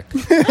Southern hick.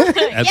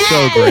 That's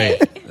so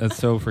great. That's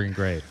so freaking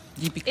great.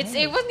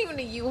 It wasn't even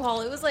a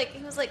U-Haul. It was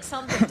like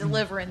something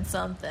delivering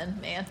something,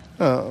 man.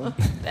 Oh.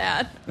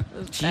 Bad. It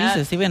was bad.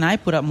 Jesus, even I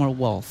put up more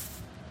walls.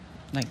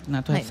 Like,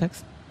 not to have Like,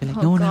 sex. Be like,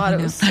 Oh no, God, no, it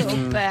no. was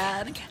so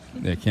bad.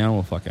 Yeah, Keanu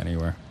will fuck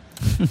anywhere.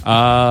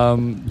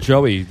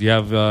 Joey, do you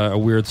have a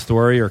weird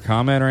story or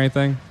comment or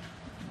anything?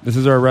 This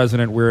is our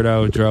resident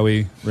weirdo,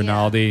 Joey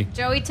Rinaldi. Yeah.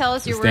 Joey, tell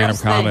us your stand-up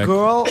weirdest comic. thing. A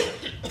girl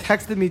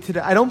texted me today.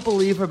 I don't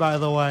believe her, by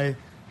the way.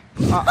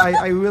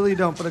 I really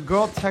don't. But a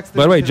girl texted me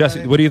By the way, today.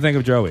 Jesse, what do you think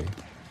of Joey?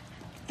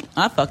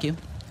 I'll fuck you.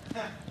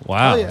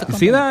 Wow, Oh, yeah. You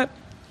see that?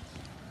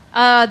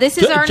 This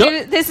is our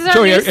new. This is our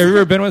Joey, new. have you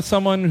ever been with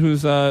someone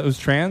who's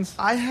trans?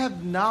 I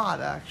have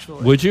not,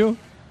 actually. Would you?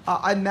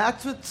 I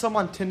matched with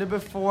someone on Tinder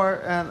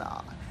before, and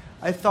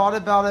I thought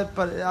about it,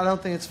 but I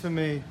don't think it's for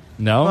me.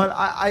 No. But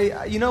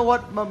I you know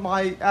what?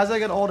 My as I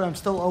get older, I'm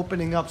still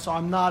opening up, so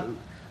I'm not.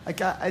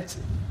 It's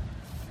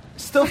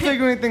still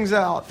figuring things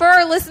out. For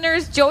our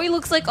listeners, Joey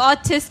looks like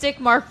autistic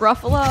Mark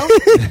Ruffalo.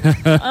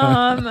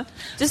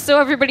 Just so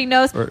everybody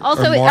knows. Or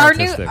Also, more our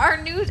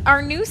autistic.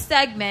 new new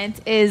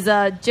segment is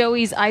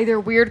Joey's either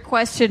weird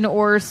question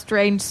or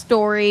strange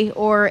story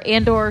or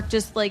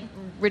just like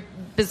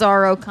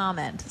bizarro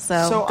comment.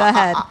 So go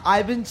ahead.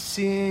 I've been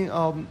seeing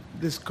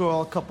this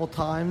girl a couple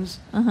times,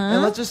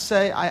 and let's just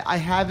say I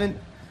haven't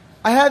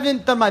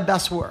done my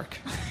best work.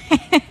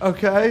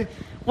 Okay.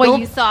 What,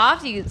 Don't- you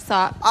soft? You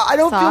soft? I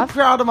don't soft?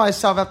 feel proud of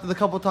myself after the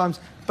couple times.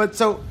 But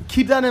so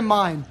keep that in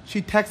mind.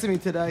 She texted me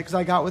today because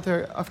I got with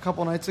her a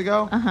couple nights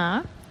ago.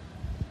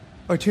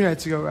 Or 2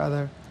 nights ago,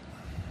 rather.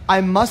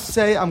 I must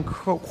say I'm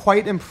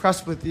quite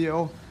impressed with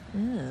you.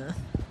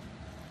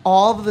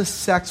 All of the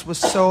sex was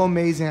so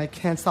amazing. I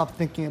can't stop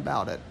thinking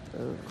about it.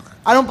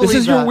 I don't believe This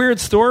is your that. weird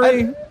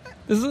story.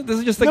 This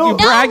is just like No. you No,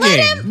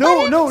 bragging. No,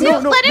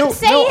 Let him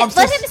say no, it.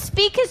 Let him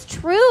speak his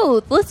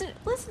truth. Listen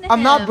to him.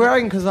 I'm not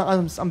bragging because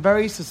I'm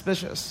very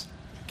suspicious.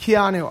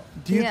 Keanu,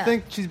 do you Yeah.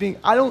 think she's being...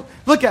 I don't...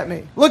 Look at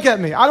me.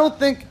 I don't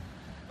think...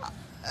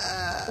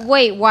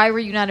 Wait, why were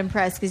you not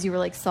impressed? Because you were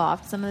like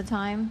soft some of the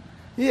time?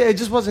 Yeah, it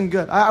just wasn't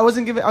good. I was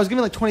giving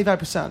like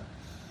 25%.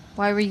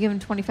 Why were you giving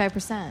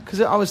 25%?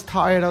 Because I was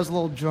tired. I was a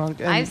little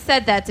drunk. And I've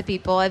said that to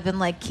people. I've been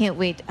like, can't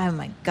wait. Oh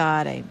my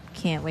God, I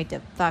can't wait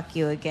to fuck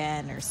you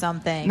again or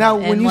something. now,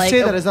 And when you like,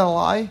 say that, is that a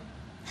lie?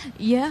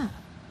 yeah,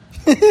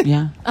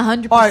 Yeah.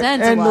 100%. All right,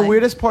 and a lie. the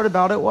weirdest part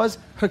about it was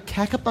her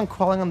cat kept on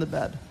crawling on the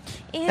bed.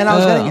 And I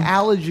was getting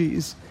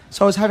allergies.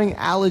 So I was having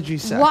allergy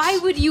sex. Why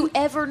would you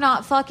ever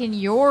not fuck in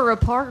your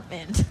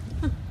apartment?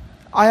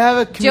 I have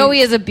a Joey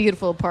has a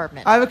beautiful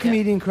apartment. I have a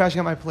comedian crashing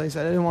at my place.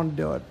 I didn't want to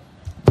do it.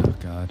 Oh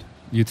God,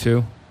 you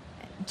too.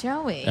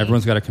 Joey.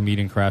 Everyone's got a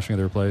comedian crashing at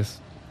their place.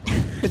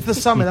 It's the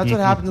summer. That's what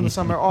happens in the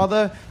summer. All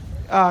the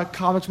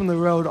comics from the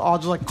road all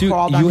just like Dude,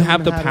 crawl back you to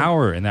have the Manhattan.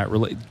 power in that.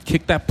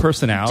 Kick that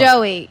person out,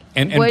 Joey.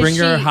 and was bring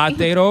your she- hot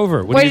date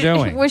over. What are you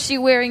doing? Was she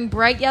wearing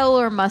bright yellow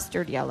or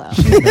mustard yellow?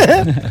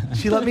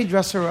 She let me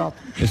dress her up.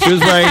 If she was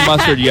wearing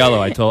mustard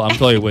yellow, I'm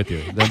totally with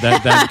you.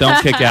 Then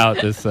don't kick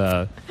out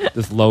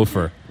this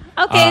loafer.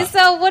 Okay,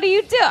 so what do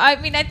you do? I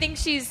mean, I think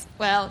she So-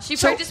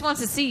 probably just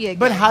wants to see you again.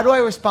 But how do I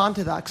respond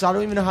to that? Because I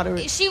don't even know how to...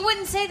 She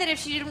wouldn't say that if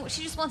she didn't.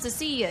 She just wants to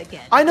see you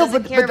again. I know,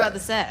 Doesn't but- care but about the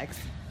sex.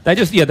 That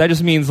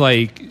just means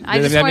like I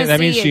just that wanna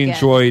means see she you again.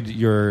 enjoyed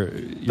your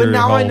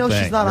now whole I know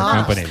thing, she's not your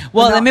honest. company.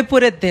 Well, Now- let me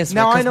put it this way.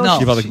 now I 'cause know no,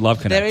 She felt like love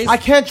there connection. is, I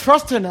can't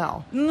trust her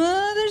now.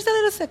 no, there's a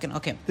little second.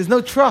 Okay. There's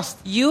no trust.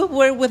 You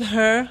were with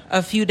her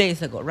a few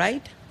days ago,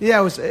 right? Yeah,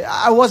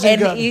 I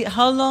wasn't And good.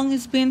 how long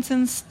it's been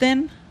since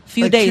then?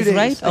 Few Like 2 days,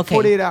 right? Like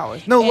 48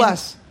 hours. No, And-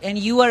 less. And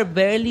you are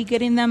barely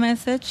getting that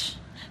message.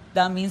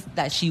 That means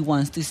that she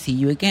wants to see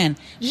you again.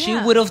 She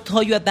Yeah. would have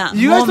told you at that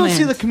You guys moment. don't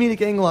see the comedic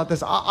angle at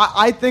this.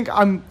 I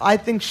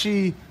think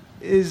she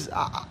is...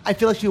 I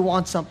feel like she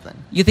wants something.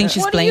 You think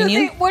she's What do playing you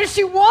you? think? What does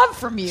she want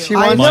from you? She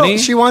I wants, know.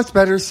 she wants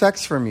better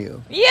sex from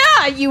you.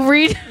 Yeah, you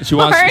read. She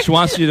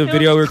wants you to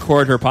video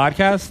record her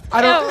podcast.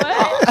 I don't...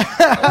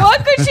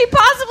 What could she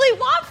possibly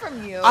want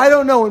from you? I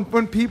don't know.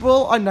 When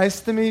people are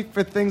nice to me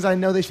for things I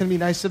know they shouldn't be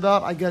nice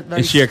about, I get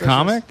very Is she a suspicious.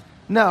 comic?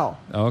 No.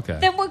 Oh, okay.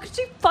 Then what could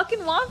she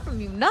fucking want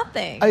from you?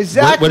 Nothing.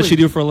 Exactly. What does she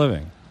do for a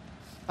living?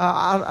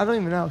 I don't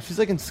even know. She's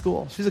like in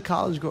school. She's a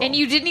college girl. And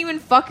you didn't even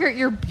fuck her at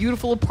your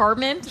beautiful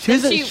apartment? She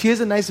has, And she has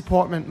a nice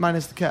apartment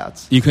minus the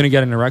cats. You couldn't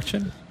get an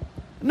erection?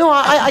 No,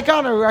 I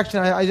got an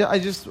erection. I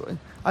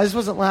just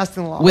wasn't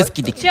lasting long.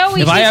 Whiskey dick.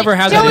 Joey, If I ever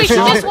have that Joey, she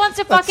issue- just wants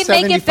to That's fucking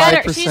make it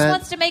better. She just 75%.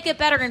 wants to make it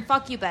better and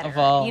fuck you better. Of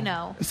all. You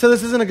know. So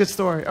this isn't a good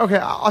story. Okay,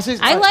 I'll say.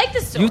 I like the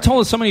story. You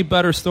told us so many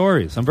better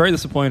stories. I'm very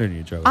disappointed in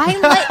you, Joey. I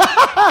like.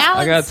 Alan,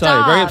 I gotta tell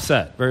you, very stop.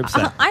 upset. Very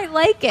upset. I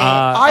like it.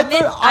 I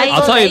thought-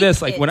 I'll tell you like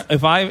this: like it.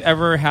 if I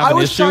ever have I an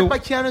was issue, shocked by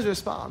Keanu's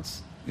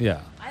response. yeah.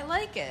 I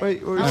like it.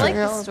 Wait, what were you I like saying,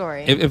 the Alan?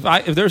 story.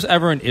 If there's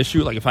ever an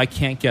issue, like if I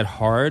can't get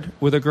hard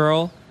with a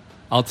girl,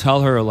 I'll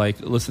tell her like,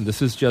 listen,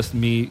 this is just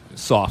me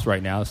soft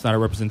right now. It's not a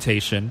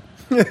representation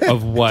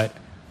of what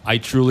I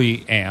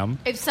truly am.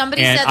 If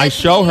somebody and said I that to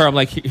show me- her, I'm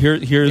like,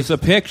 here's a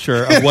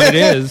picture of what it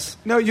is.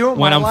 No, you know what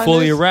when my I'm line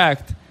fully is?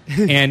 erect,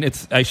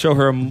 and I show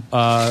her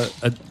a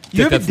dick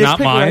You have a that's dick not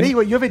pic mine. already?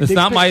 Wait, you have a it's dick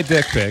not pic? my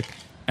dick pic,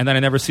 and then I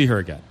never see her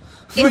again.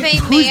 If Wait, a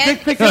whose man, dick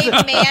pic if is a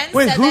it? man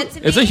Wait, said who- that to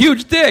me, It's a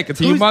huge dick. It's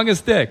a Who's-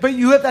 humongous dick. But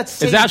you have that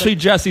same. It's actually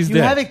but Jesse's you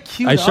dick. have it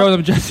queued I show up.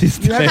 them Jesse's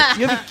dick. You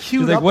have it She's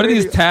queued like, up. what are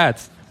these ready.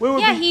 tats? Wait,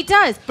 yeah, he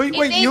does. But If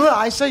wait, they- you know what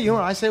I say? You know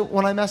what I say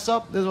when I mess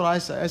up? This is what I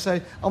say. I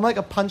say, I'm like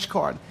a punch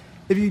card.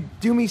 If you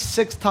do me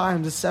 6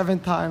 times, the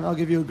 7th time, I'll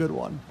give you a good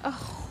one.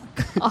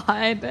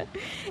 God.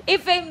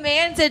 If a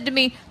man said to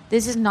me,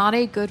 "This is not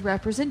a good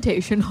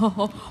representation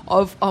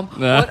of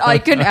what I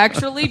can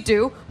actually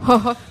do.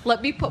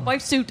 Let me put my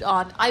suit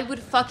on," I would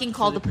fucking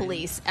call the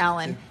police,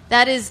 Alan.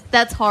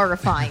 That's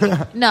horrifying.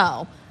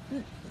 No,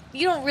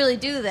 you don't really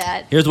do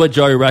that. Here's what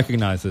Joey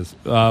recognizes.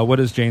 What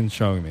is Jane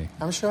showing me?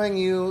 I'm showing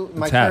you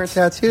my tats.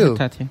 current tattoo.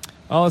 Tattoo.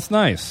 Oh, it's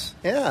nice.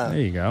 Yeah. There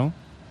you go.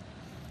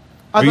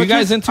 I Are thought you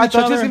guys was- into I each thought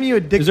you other? was giving you a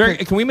dick Is there,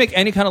 pic. can we make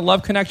any kind of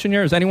love connection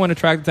here? Is anyone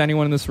attracted to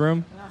anyone in this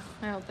room?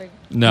 I don't think.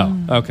 No.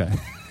 Okay.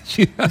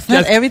 It's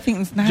not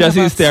everything. It's not Jesse's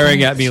about staring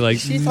sex. at me like,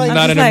 She's like-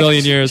 not she's in a like-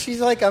 million years. She's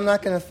like, I'm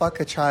not going to fuck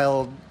a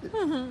child.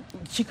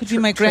 She could be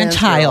my Trans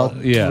grandchild.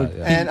 girl. Yeah.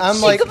 And I'm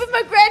She like, could be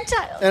my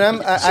grandchild.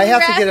 and I She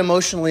have to ran- get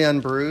emotionally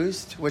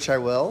unbruised, which I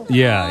will.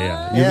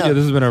 Yeah. Yeah.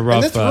 This has been a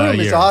rough And this room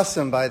year. is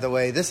awesome, by the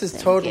way. This is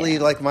totally you.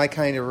 like my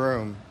kind of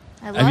room.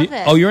 I Have love you-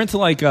 it. oh, you're into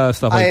like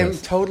stuff like I am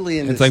this. totally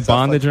into It's like stuff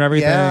bondage and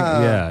everything.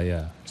 Yeah.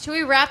 Yeah. Should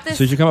we wrap this?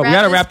 So you should come up- we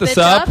gotta wrap this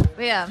bitch up.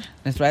 Yeah.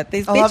 That's right.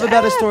 This I'll bitch have a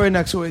better up. story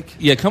next week.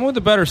 Yeah, come up with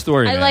a better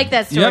story. I man. like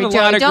that You story, have a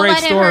Joey. lot of Don't great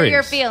let him hurt stories.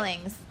 your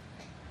feelings.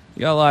 You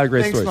got a lot of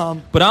great Thanks, stories.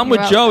 Mom. But I'm You're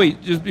with Joey,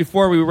 welcome. just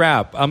before we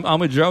wrap, I'm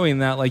with Joey in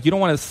that, like, you don't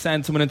want to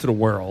send someone into the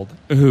world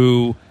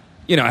who,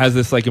 you know, has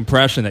this, like,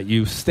 impression that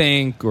you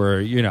stink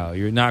or, you know,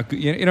 you're not good.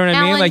 You know what I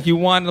mean? Alan, Like, you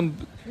want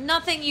them...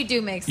 Nothing you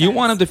do makes sense. You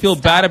want them to feel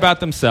Stop bad it. about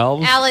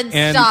themselves. Alan,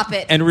 and, stop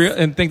it.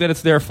 And think that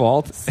it's their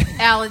fault.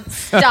 Alan,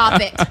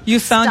 stop it. You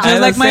sound Stop. just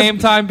And like at the my same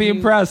time be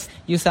impressed.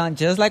 You sound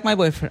just like my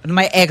boyfriend,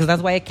 my ex.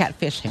 That's why I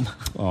catfish him.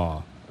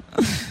 Oh,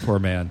 poor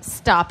man.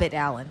 Stop it,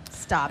 Alan.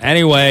 Stop it.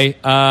 Anyway,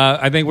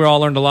 I think we all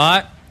learned a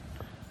lot.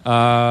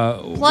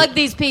 Plug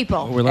these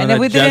people. We And learned if that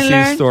we didn't Jesse's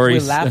learn, story, we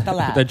laughed a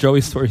lot. that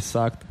Joey's story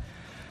sucked.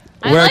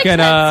 I liked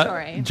that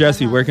story.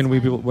 Jesse? Where can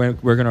That's we? fine.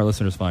 Where can our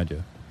listeners find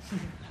you?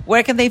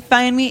 Where can they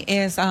find me?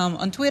 Is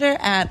on Twitter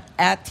at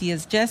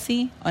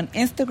 @tsjessy, on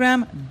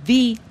Instagram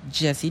the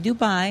Jessy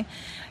Dubai,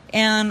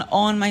 and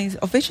on my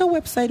official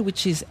website,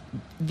 which is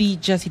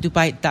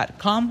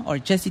thejessydubai.com or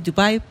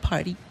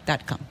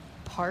jessydubaiparty.com.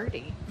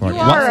 Party. Party.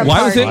 You are a Why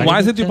party.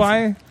 is it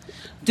Dubai?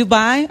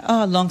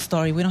 Dubai, long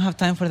story. We don't have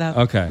time for that.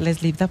 Okay.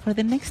 Let's leave that for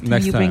the next time.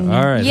 Next you time. bring me.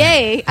 All right.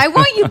 Yay! I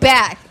want you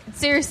back.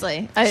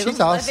 Seriously, She's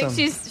I awesome.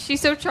 think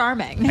she's so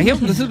charming. I guess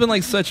this has been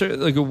like such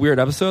a weird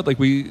episode. Like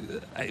we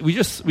Why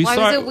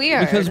saw was it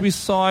weird? because we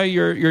saw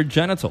your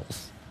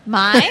genitals.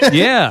 Mine.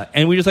 Yeah,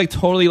 and we just like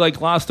totally like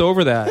glossed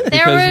over that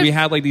because was- we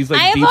had like these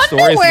like I have deep stories to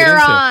get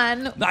underwear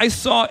into. on. I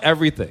saw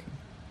everything.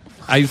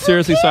 I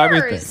seriously saw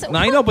cares? everything. No,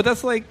 I know, but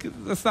that's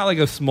not like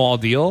a small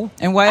deal.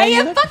 And why I are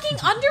you? have fucking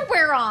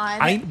underwear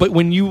on. But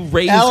when you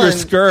raise your Ellen,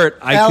 skirt,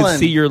 I Ellen, could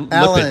see your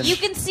Ellen. lippage. You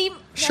can see.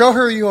 Show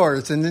her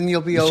yours, and then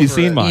you'll be over She's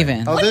seen it. mine.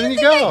 Even. Oh, What do then you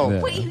you think go.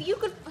 Yeah. Wait, you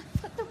could.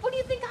 What do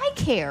you think I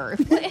care?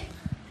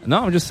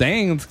 No, I'm just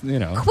saying. You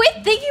know. Quit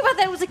thinking about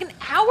that. It was like an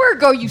hour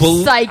ago. You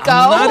Bel- psycho.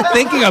 I'm not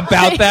thinking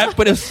about that,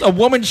 but if a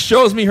woman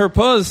shows me her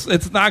puss,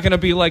 it's not going to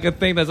be like a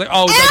thing that's like,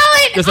 oh,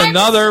 Alan, just I'm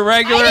another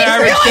regular I didn't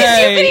average realize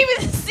day. you couldn't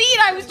even see it.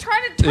 I was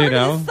trying to turn You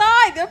know? to the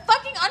side. They're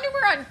fucking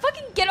underwear on.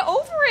 Fucking get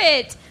over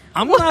it.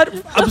 I'm not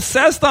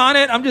obsessed on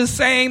it. I'm just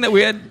saying that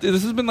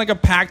this has been like a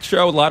packed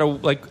show, a lot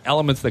of like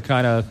elements that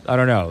kind of, I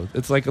don't know.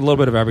 It's like a little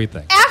bit of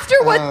everything. After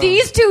what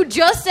these two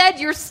just said,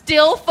 you're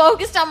still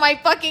focused on my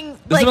fucking.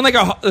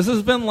 This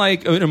has been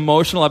like an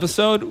emotional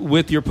episode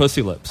with your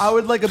pussy lips. I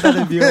would like a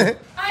better view.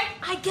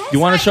 I guess. You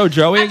wanna show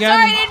Joey I'm again?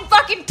 Sorry, I didn't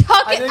fucking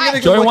tuck I it. didn't get a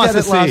good Joey look wants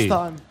at to it last see.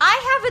 time.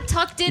 I have a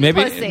tucked in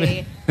Maybe-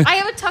 pussy. I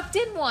have a tucked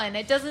in one.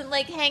 It doesn't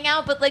like hang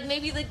out, but like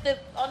maybe like the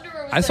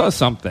underwear. Was I saw like,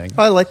 something.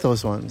 I like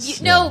those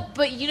ones. No,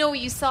 but you know what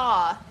you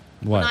saw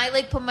What? when I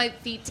like put my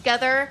feet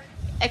together.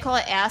 I call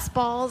it ass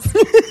balls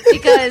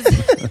because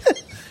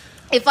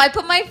if I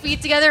put my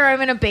feet together,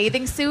 I'm in a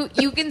bathing suit.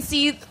 You can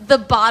see the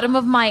bottom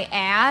of my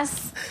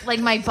ass, like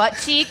my butt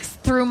cheeks,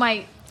 through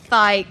my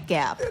thigh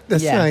gap.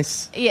 That's Yeah.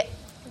 nice. Yeah,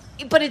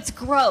 but it's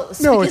gross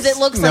No, because it's, it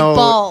looks no, like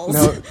balls.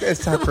 No,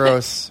 it's not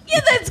gross. Yeah,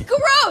 that's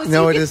gross.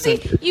 No, you it can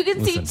isn't. See, you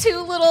can Listen. see two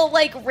little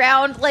like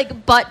round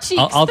like butt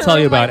cheeks. I'll tell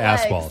through you about my ass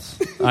legs.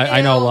 balls.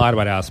 I know a Ew. lot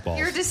about ass balls.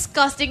 You're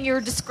disgusting. You're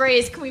a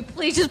disgrace. Can we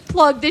please just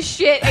plug this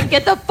shit and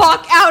get the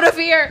fuck out of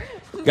here?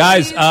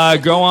 Guys,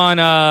 Please. go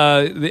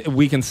on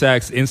Weekend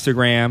Sex,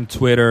 Instagram,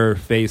 Twitter,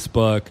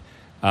 Facebook.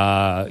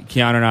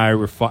 Keanu and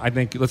I I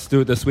think let's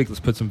do it this week. Let's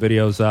put some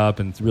videos up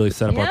and really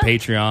set up our Yeah.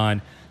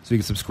 Patreon. So you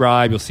can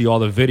subscribe. You'll see all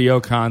the video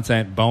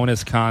content,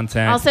 bonus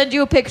content. I'll send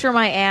you a picture of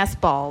my ass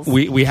balls.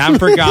 We haven't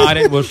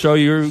forgotten. We'll show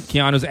you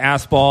Keanu's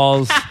ass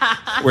balls.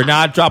 We're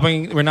not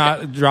dropping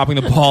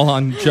the ball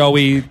on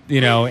Joey,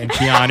 and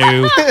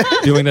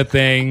Keanu doing the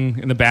thing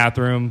in the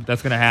bathroom.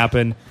 That's going to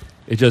happen.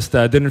 It just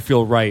didn't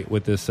feel right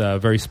with this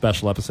very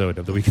special episode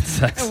of The Week in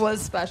Sex. It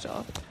was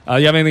special.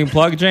 You have anything to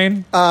plug,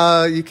 Jane?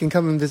 You can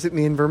come and visit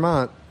me in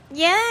Vermont.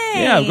 Yay!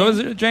 Yeah, go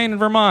visit Jane in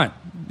Vermont.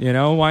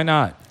 Why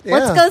not? Yeah.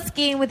 Let's go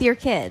skiing with your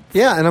kids.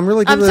 Yeah, and I'm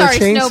really good with a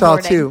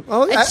chainsaw too.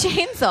 Oh,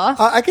 chainsaw?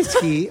 I can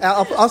ski.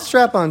 I'll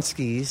strap on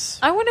skis.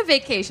 I want a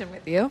vacation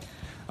with you.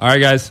 All right,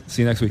 guys.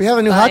 See you next week. We have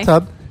a new Bye. hot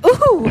tub.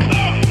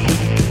 Ooh!